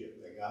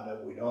Egypt. They got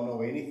up. We don't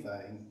know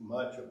anything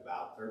much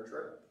about their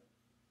trip.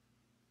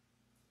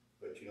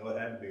 But you know, it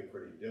had to be a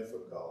pretty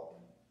difficult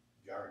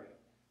journey.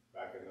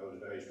 Back in those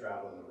days,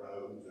 traveling the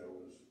roads, there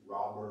was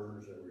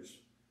robbers, there was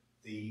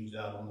thieves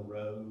out on the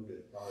road.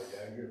 It's probably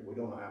dangerous. We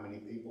don't know how many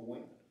people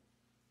went.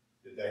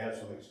 Did they have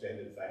some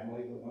extended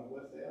family that went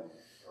with them?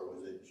 Or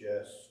was it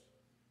just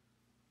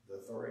the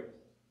three?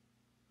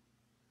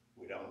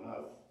 We don't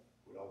know.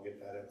 We don't get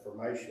that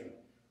information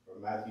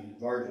from Matthew's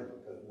version,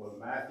 because what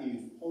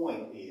Matthew's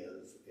point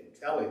is in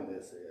telling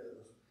this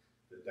is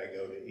that they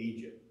go to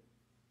Egypt.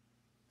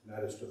 And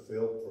that is to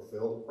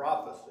fulfill the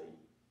prophecy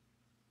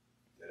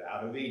that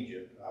out of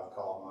Egypt I've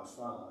called my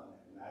son,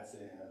 and that's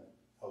in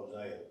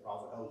Hosea, the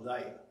prophet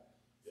Hosea,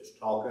 is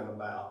talking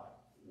about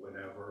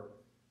whenever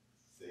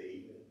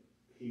the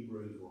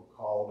Hebrews were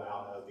called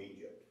out of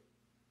Egypt,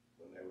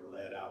 when they were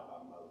led out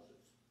by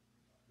Moses.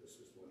 This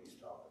is when he's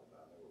talking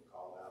about. They were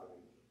called out of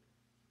Egypt.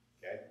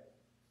 Okay?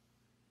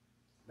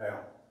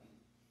 Now,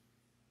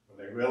 when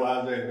they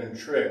realized they had been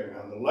tricked,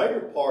 now in the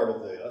later part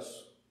of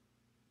this,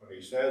 when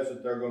he says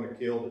that they're going to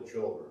kill the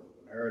children,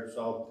 when Herod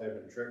saw that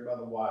they'd been tricked by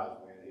the wise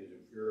men, he's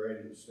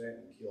infuriated and sent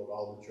and killed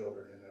all the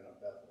children in and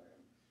of Bethlehem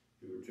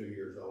who were 2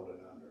 years old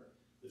and under.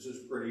 This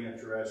is a pretty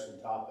interesting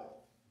topic.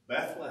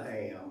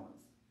 Bethlehem,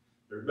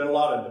 there's been a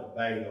lot of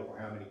debate over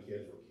how many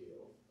kids were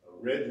killed.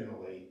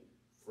 Originally,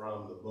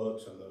 from the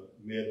books in the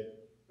mid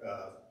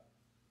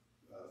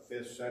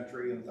 5th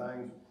century and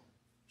things,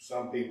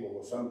 some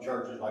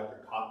churches like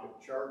the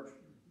Coptic Church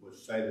would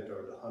say that there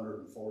was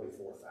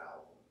 144,000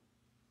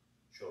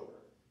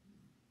 children.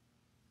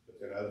 But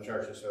then other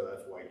churches say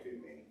that's way too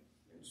many.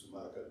 And some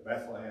other, because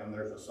Bethlehem,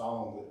 there's a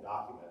song that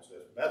documents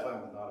this.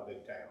 Bethlehem is not a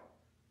big town.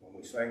 When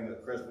we sing the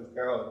Christmas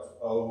carol, it's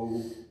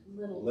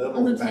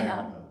little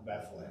town of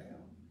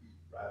Bethlehem.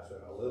 Right? So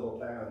in a little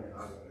town, you're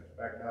not going to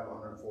expect to have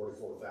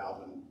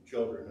 144,000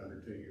 children under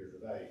 2 years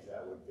of age.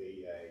 That would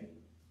be a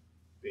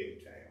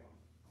big town.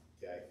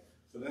 Okay?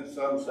 So then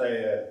some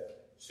say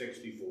at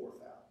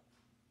 64,000.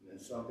 And then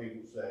some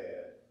people say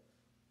at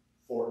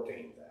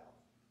 14,000.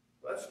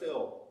 That's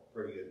still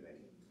pretty good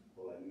many.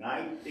 Well, in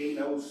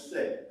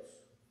 1906,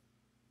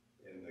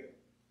 in the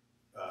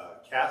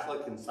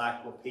Catholic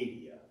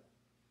Encyclopedia,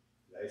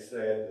 they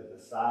said that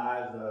the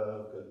size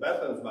of, because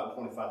Bethlehem's about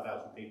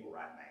 25,000 people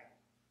right now.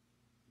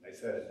 They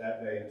said at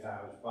that day and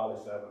time, it's probably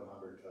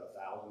 700 to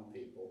 1,000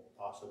 people,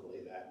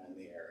 possibly that in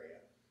the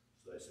area.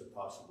 So they said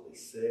possibly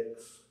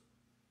 6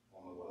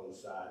 on the low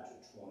side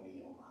to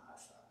 20 on the high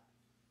side,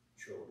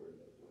 children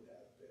that would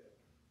have been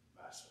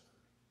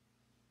massacred.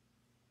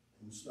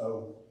 And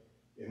so,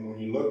 and when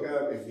you look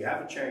up, if you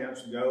have a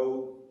chance,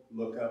 go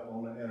look up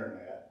on the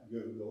internet,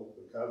 Google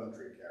the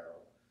Coventry Carol,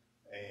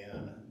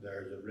 and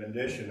there's a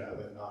rendition of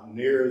it, not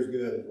near as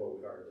good as what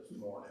we heard this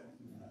morning,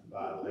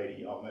 by a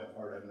lady y'all may have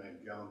heard of named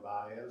Joan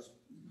Baez.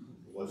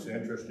 What's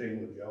interesting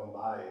with Joan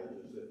Baez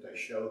is that they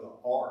show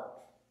the art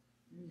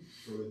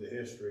through the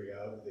history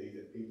of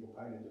that people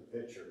painted the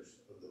pictures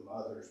of the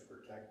mothers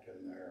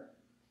protecting their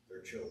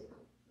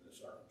children in the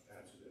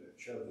circumstances, and it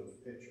shows those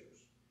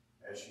pictures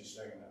as she's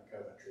singing that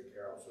Coventry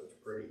Carol, so it's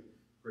pretty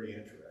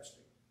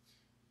interesting.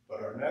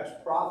 But our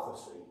next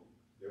prophecy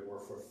that we're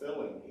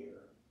fulfilling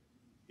here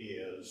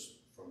is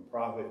from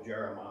prophet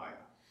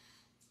Jeremiah.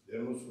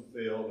 Then was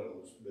fulfilled and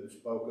was been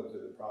spoken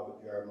through the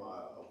prophet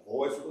Jeremiah. A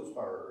voice was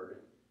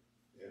heard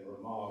in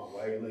Ramah,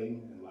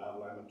 wailing and loud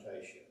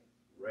lamentation.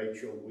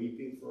 Rachel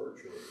weeping for her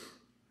children.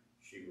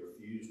 She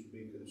refused to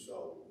be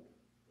consoled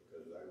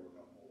because they were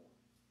no more.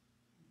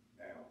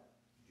 Now,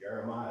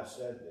 Jeremiah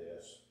said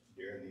this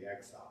during the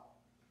exile.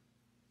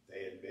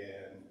 They had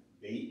been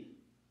beat,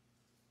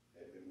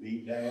 they had been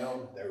beat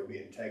down, they were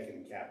being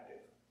taken captive.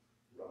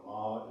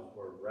 Ramah is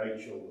where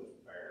Rachel was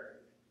buried.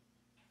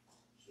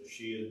 So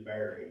she is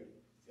buried,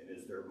 and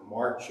as they're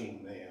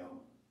marching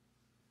them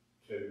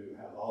to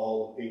have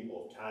all the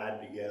people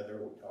tied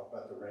together. We talk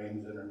about the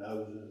rings in their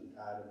noses and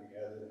tied them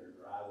together, and they're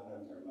driving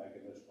them, they're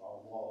making this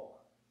long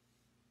walk.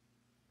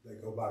 They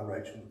go by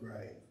Rachel's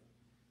grave.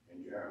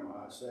 And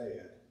Jeremiah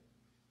said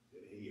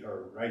that he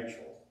heard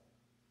Rachel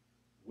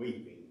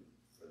weeping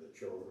for the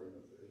children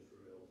of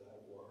Israel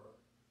that were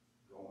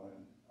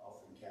going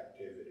off in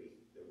captivity,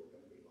 that were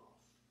going to be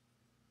lost.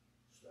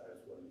 So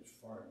that's what he's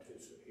referring to.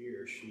 So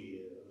here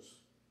she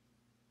is,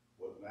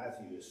 what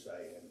Matthew is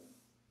saying,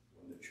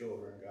 when the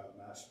children got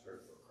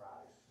massacred for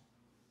Christ,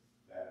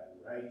 that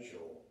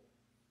Rachel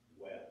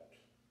wept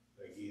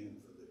again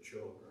for the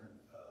children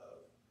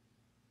of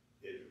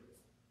Israel.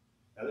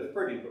 Now, this is a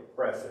pretty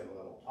depressing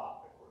little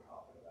topic we're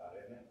talking about,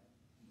 isn't it?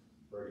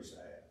 Pretty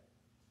sad.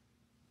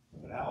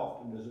 But how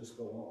often does this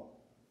go on?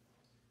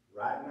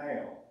 Right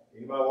now,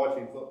 anybody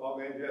watching football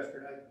games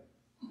yesterday?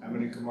 How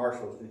many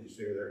commercials did you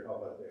see where they're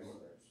talking about the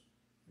immigrants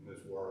in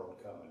this world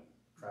coming,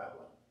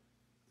 traveling?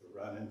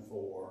 They're running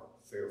for,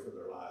 fear for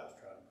their lives,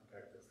 trying to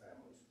protect their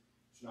families.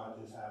 It's not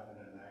just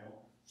happening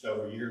now.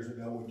 Several years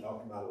ago, we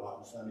talked about a lot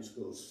in Sunday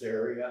school,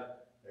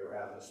 Syria. They were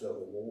having a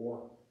civil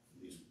war.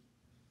 These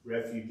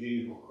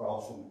refugees were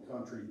crossing the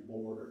country's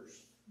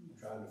borders,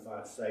 trying to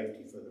find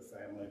safety for their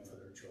family and for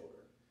their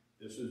children.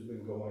 This has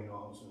been going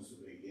on since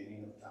the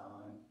beginning of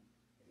time,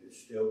 and it's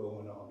still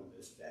going on to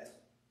this day.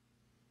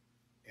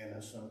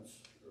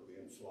 Innocents are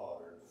being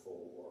slaughtered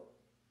for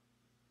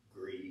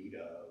greed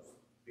of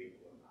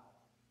people in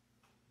power.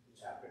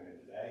 It's happening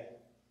today.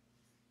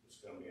 It's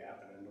going to be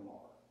happening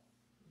tomorrow.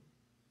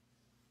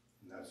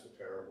 And that's a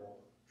terrible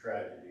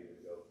tragedy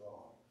that goes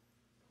on.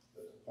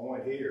 But the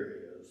point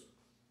here is,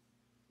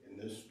 in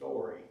this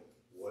story,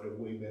 what have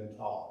we been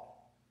taught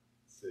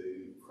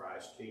through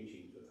Christ's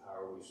teachings of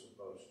how are we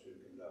supposed to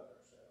conduct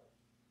ourselves?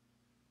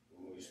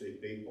 When we see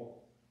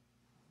people,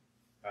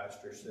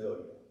 Pastor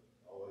Celia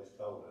always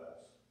told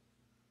us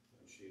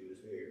when she was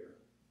here,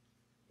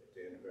 at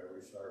the end of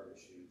every service,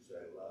 she would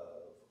say,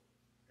 love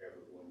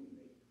everyone you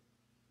meet.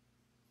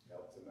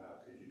 Help them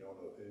out, because you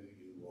don't know who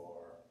you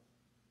are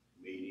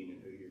meeting and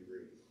who you're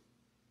greeting.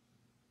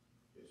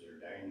 Is there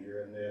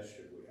danger in this?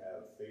 Should we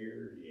have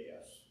fear?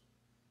 Yes.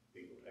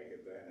 People take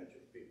advantage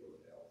of people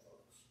that help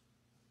folks.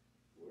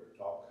 We're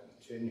taught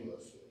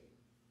continuously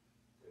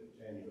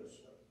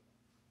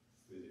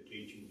through the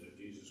teachings of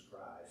Jesus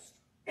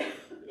Christ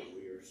that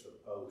we are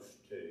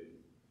supposed to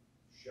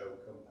show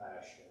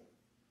compassion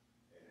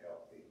and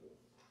help people.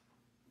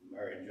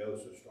 Mary and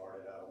Joseph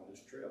started out on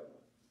this trip.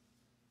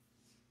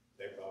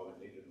 They probably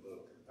needed a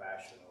little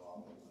compassion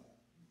along the way.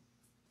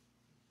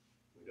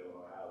 We don't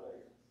know how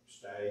they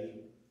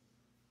stayed,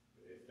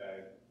 but it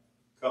took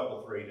a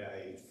couple, 3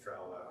 days to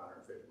travel that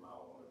 150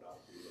 miles on a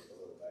donkey with a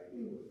little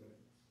baby with me.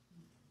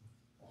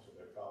 So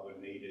they probably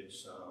needed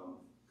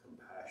some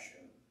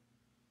compassion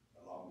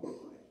along the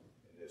way.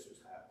 And this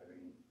is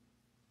happening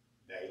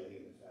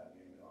daily, and it's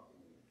happening in our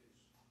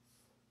communities.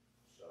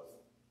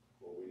 So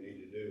what we need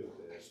to do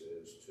with this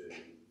is to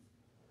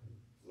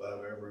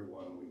love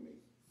everyone we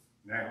meet.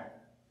 Now,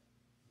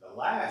 the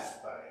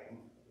last thing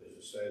is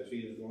it says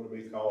he is going to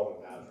be called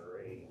a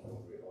Nazarene. He's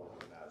going to be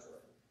called a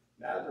Nazarene.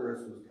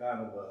 Nazareth was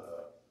kind of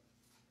a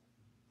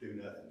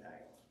do-nothing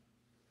town.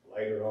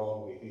 Later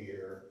on, we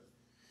hear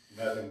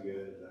nothing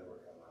good has ever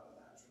come out of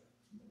Nazareth.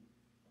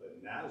 But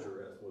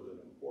Nazareth was an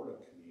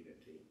important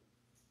community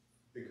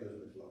because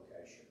of its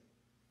location.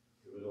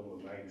 It was on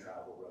the main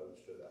travel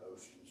roads to the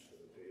oceans.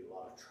 A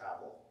lot of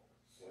travel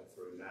went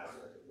through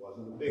Nazareth. It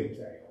wasn't a big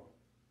town,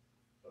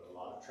 but a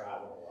lot of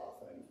travel, a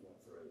lot of things went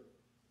through.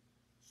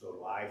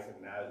 So life in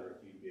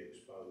Nazareth, you'd be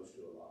exposed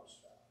to a lot of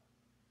stuff.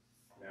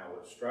 Now,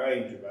 what's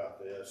strange about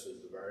this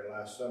is the very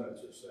last sentence.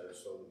 It says,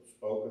 so that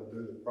spoken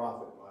through the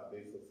prophet might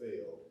be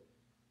fulfilled,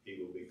 he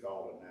will be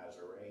called a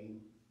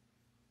Nazarene.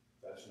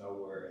 That's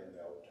nowhere in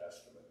the Old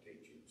Testament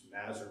teachings.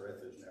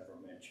 Nazareth is never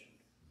mentioned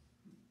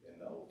in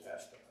the Old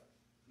Testament.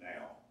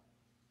 Now,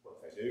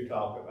 what they do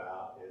talk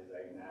about is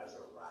a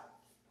Nazarite.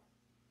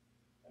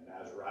 A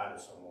Nazarite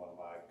is someone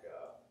like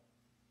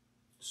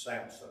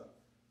Samson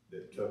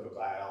that took a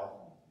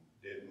vow,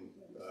 didn't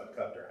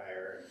cut their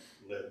hair,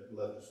 and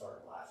lived a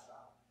certain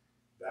lifestyle.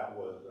 That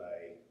was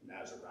a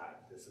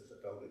Nazarite. This is a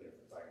totally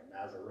different thing. A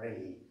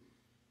Nazarene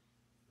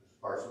is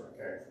a person that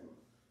came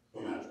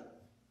from Nazareth.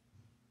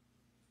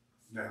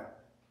 Now,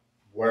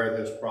 where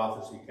this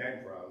prophecy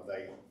came from,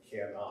 they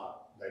do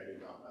not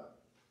know.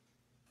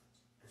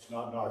 It's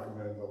not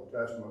documented in the Old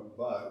Testament,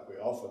 but we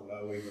also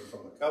know even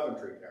from the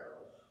Coventry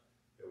Carol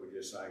that we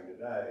just sang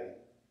today,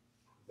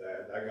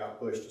 that got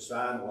pushed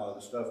aside, a lot of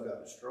the stuff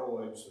got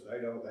destroyed, so they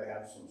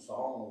have some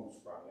songs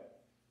from it,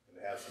 and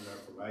they have some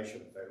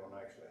information, but they don't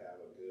actually have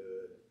a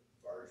good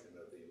version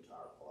of the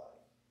entire play.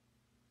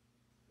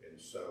 And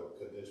so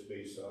could this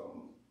be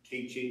some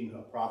teaching,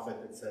 a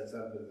prophet that said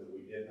something that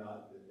did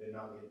not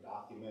get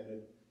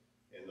documented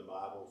in the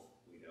Bibles?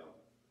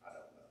 I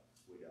don't know.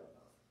 We don't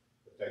know.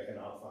 But they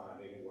cannot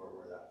find anywhere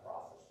where that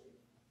prophecy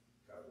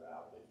comes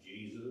out. That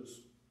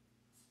Jesus,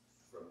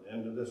 from the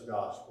end of this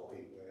gospel,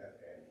 he went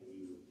and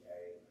he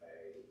became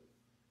a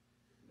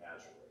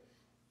Nazarene.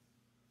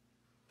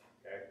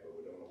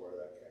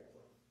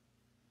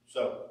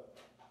 So,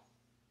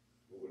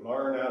 what we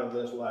learn out of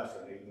this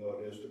lesson, even though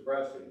it is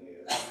depressing,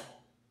 is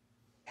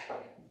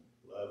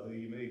love who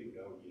you meet.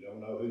 You don't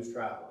know who's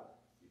traveling.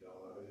 You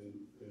don't know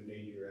who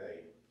needs your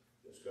aid.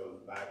 This goes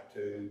back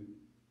to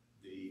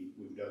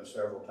we've done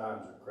several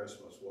times at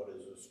Christmas. What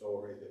is the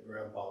story that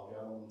Grandpa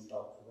Jones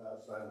talks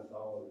about? Santa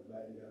Claus is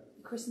bad guy.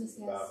 Christmas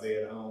guest. About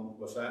being home.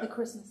 What's that? The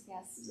Christmas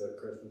guest. The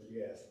Christmas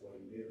guest. What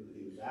he did was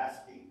he was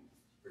asking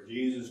for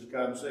Jesus to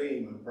come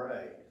see him and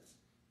pray.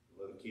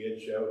 The little kid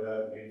showed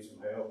up, needed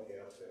some help. He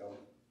helped him.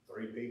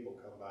 3 people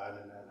come by,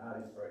 and that night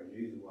he's praying,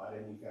 Jesus, why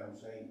didn't you come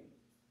see me?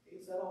 He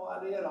said, oh,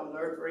 I did. I was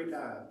there 3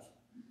 times.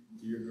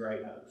 You're a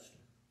great host.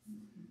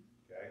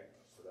 Okay?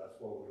 So that's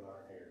what we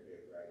learn here, to be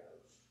a great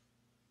host.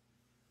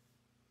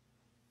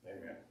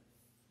 Amen.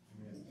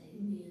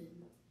 Amen.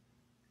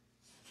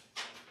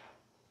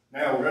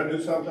 Now, we're going to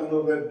do something a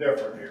little bit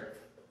different here.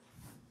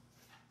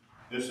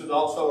 This is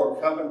also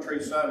a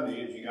Coventry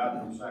Sunday, as you got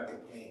from 2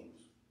 Kings.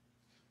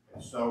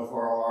 And so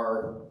for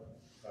our,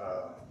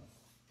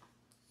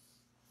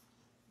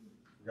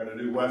 we're going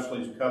to do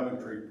Wesley's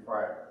Coventry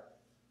prayer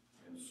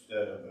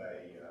instead of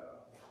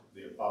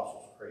the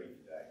Apostles' Creed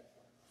today.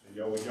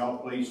 So would y'all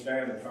please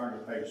stand and turn to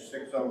page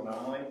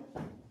 609?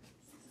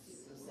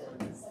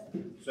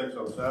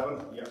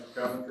 607, yep,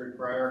 Coventry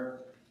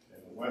prayer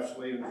and the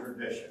Wesleyan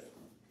tradition.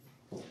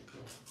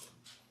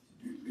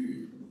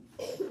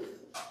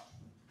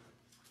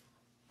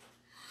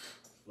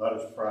 Let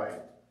us pray.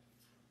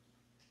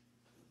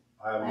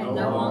 I am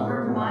no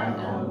longer mine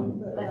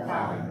own, but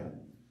thine.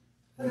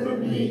 Put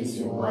me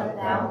to what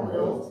thou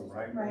wilt,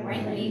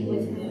 rank me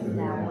with whom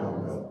thou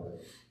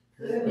wilt.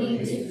 Put me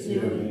to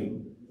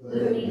doing,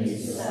 put me to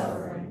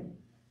suffering.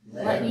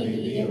 Let me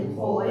be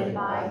employed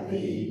by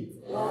thee,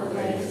 or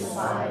laid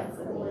aside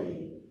for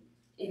thee.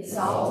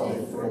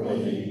 Exalted for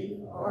thee,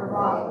 or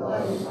brought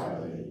low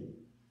by thee.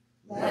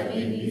 Let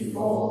me be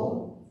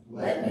full,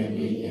 let me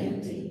be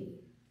empty.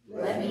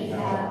 Let me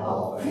have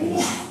all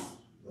things,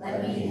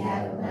 let me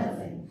have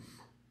nothing.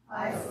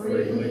 I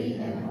freely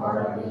and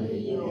heartily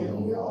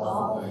yield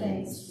all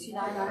things to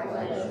thy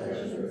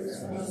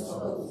pleasures and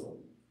disposal.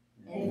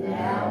 And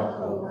now,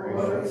 O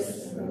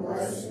glorious and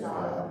blessed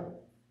God,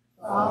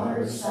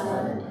 Father,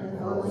 Son, and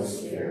Holy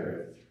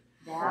Spirit,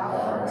 thou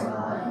art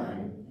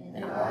mine,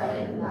 and I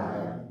am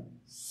thine,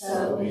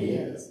 so be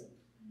it.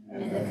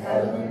 And the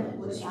covenant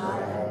which I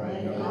have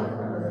made on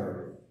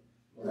earth,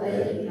 let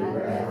it be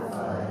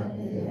ratified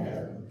in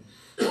heaven.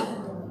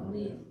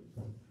 Amen.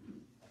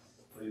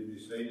 Please be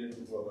seated.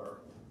 Will our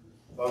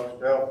folks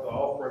to help the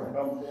offering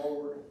come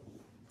forward?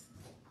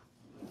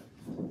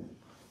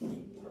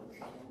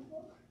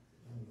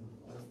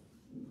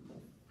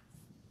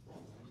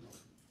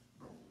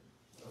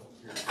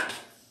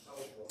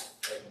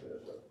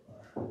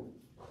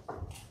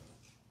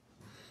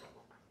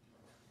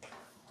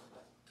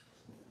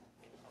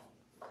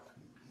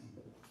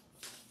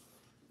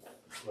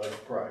 Let us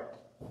pray.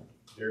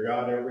 Dear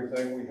God,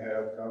 everything we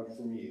have comes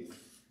from you.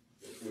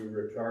 As we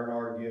return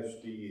our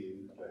gifts to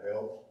you to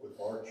help with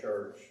our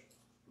church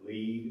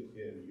lead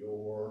in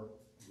your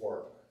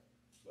work,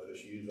 let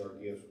us use our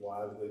gifts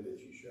wisely that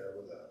you share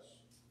with us.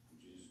 In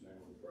Jesus'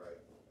 name we pray.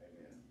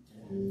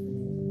 Amen.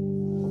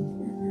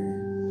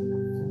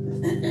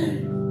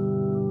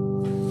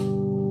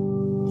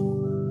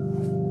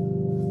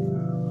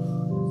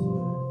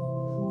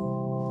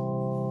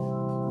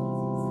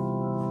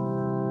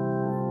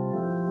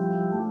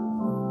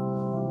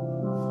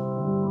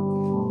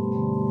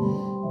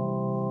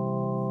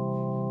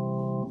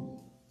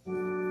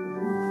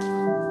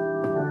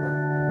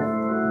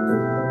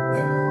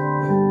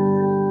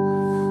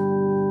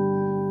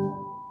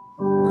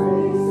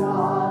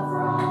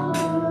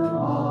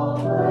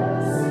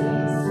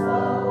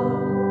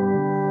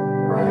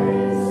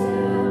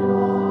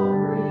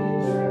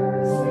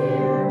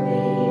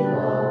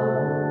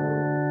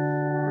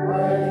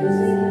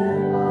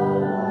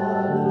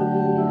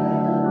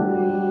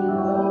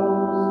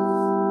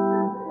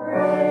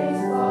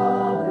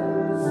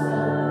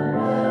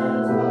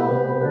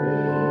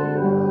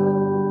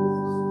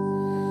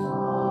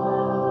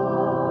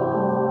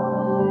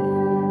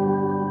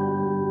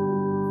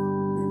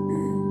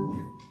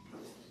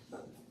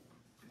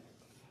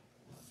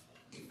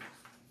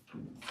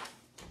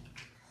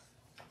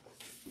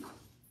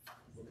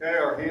 Okay,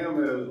 our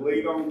hymn is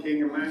Lead on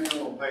King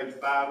Emmanuel on page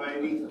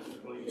 580.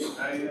 Please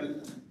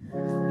stand.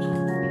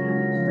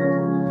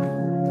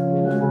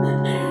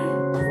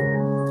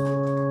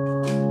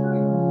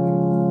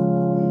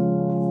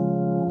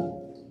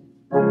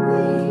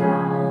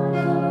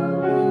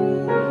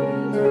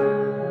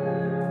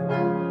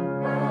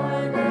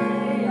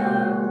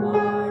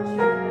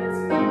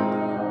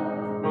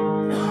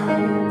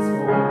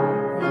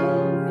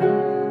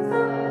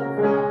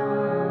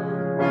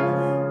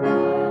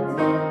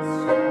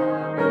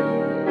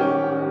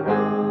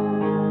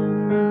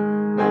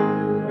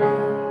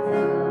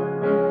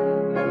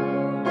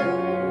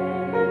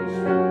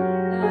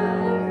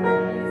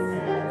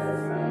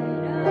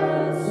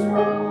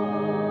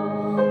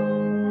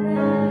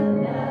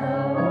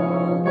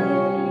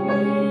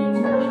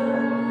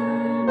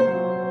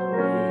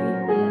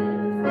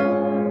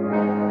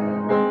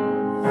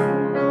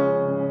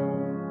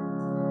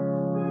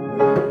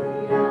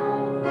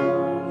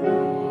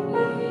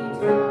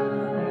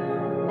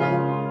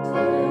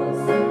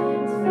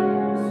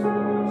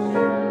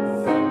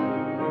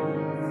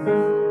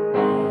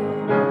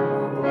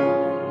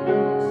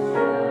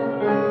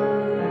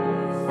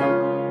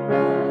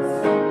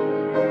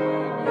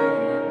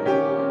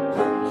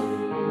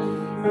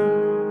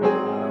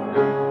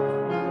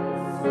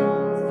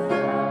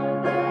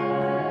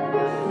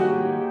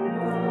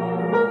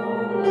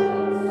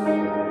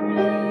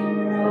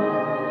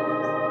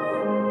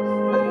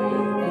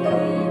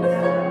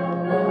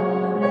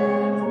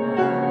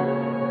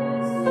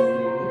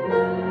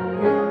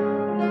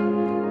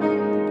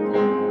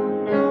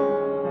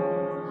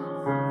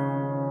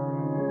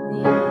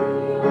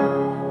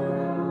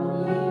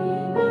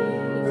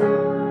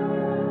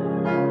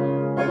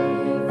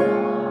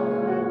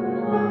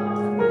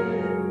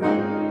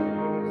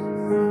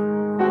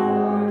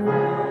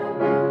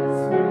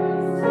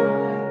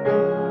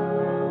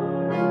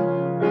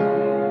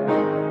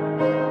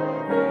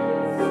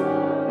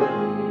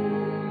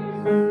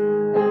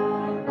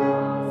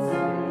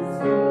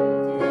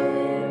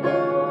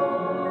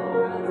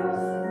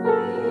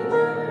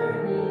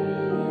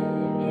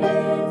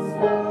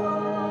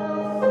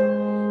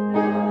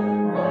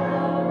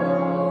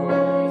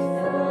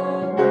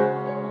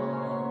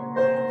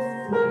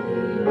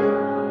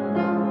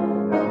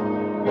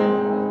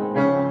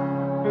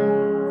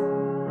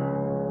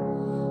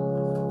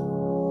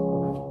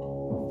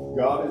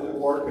 God isn't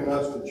working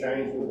us to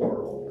change the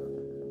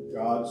world.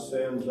 God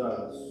sends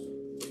us,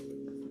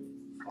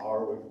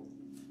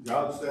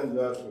 God sends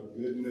us with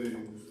good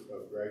news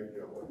of great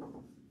joy.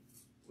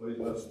 Please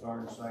let's turn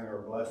and sing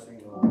our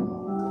blessing on.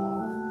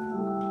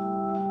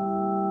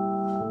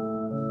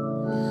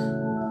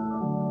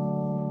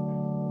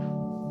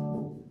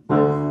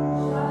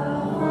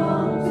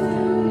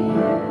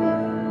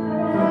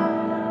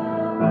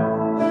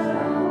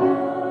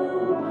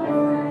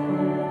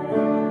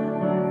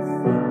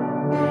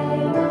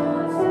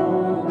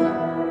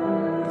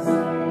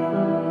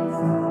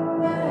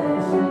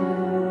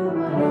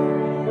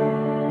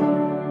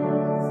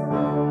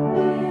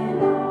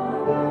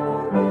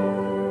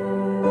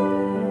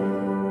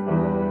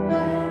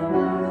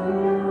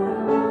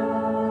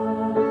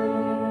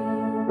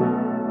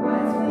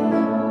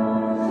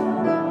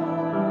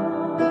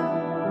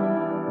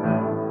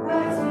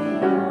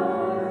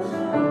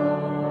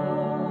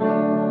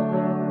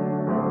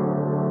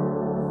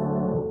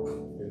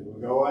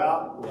 Go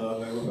out,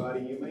 love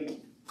everybody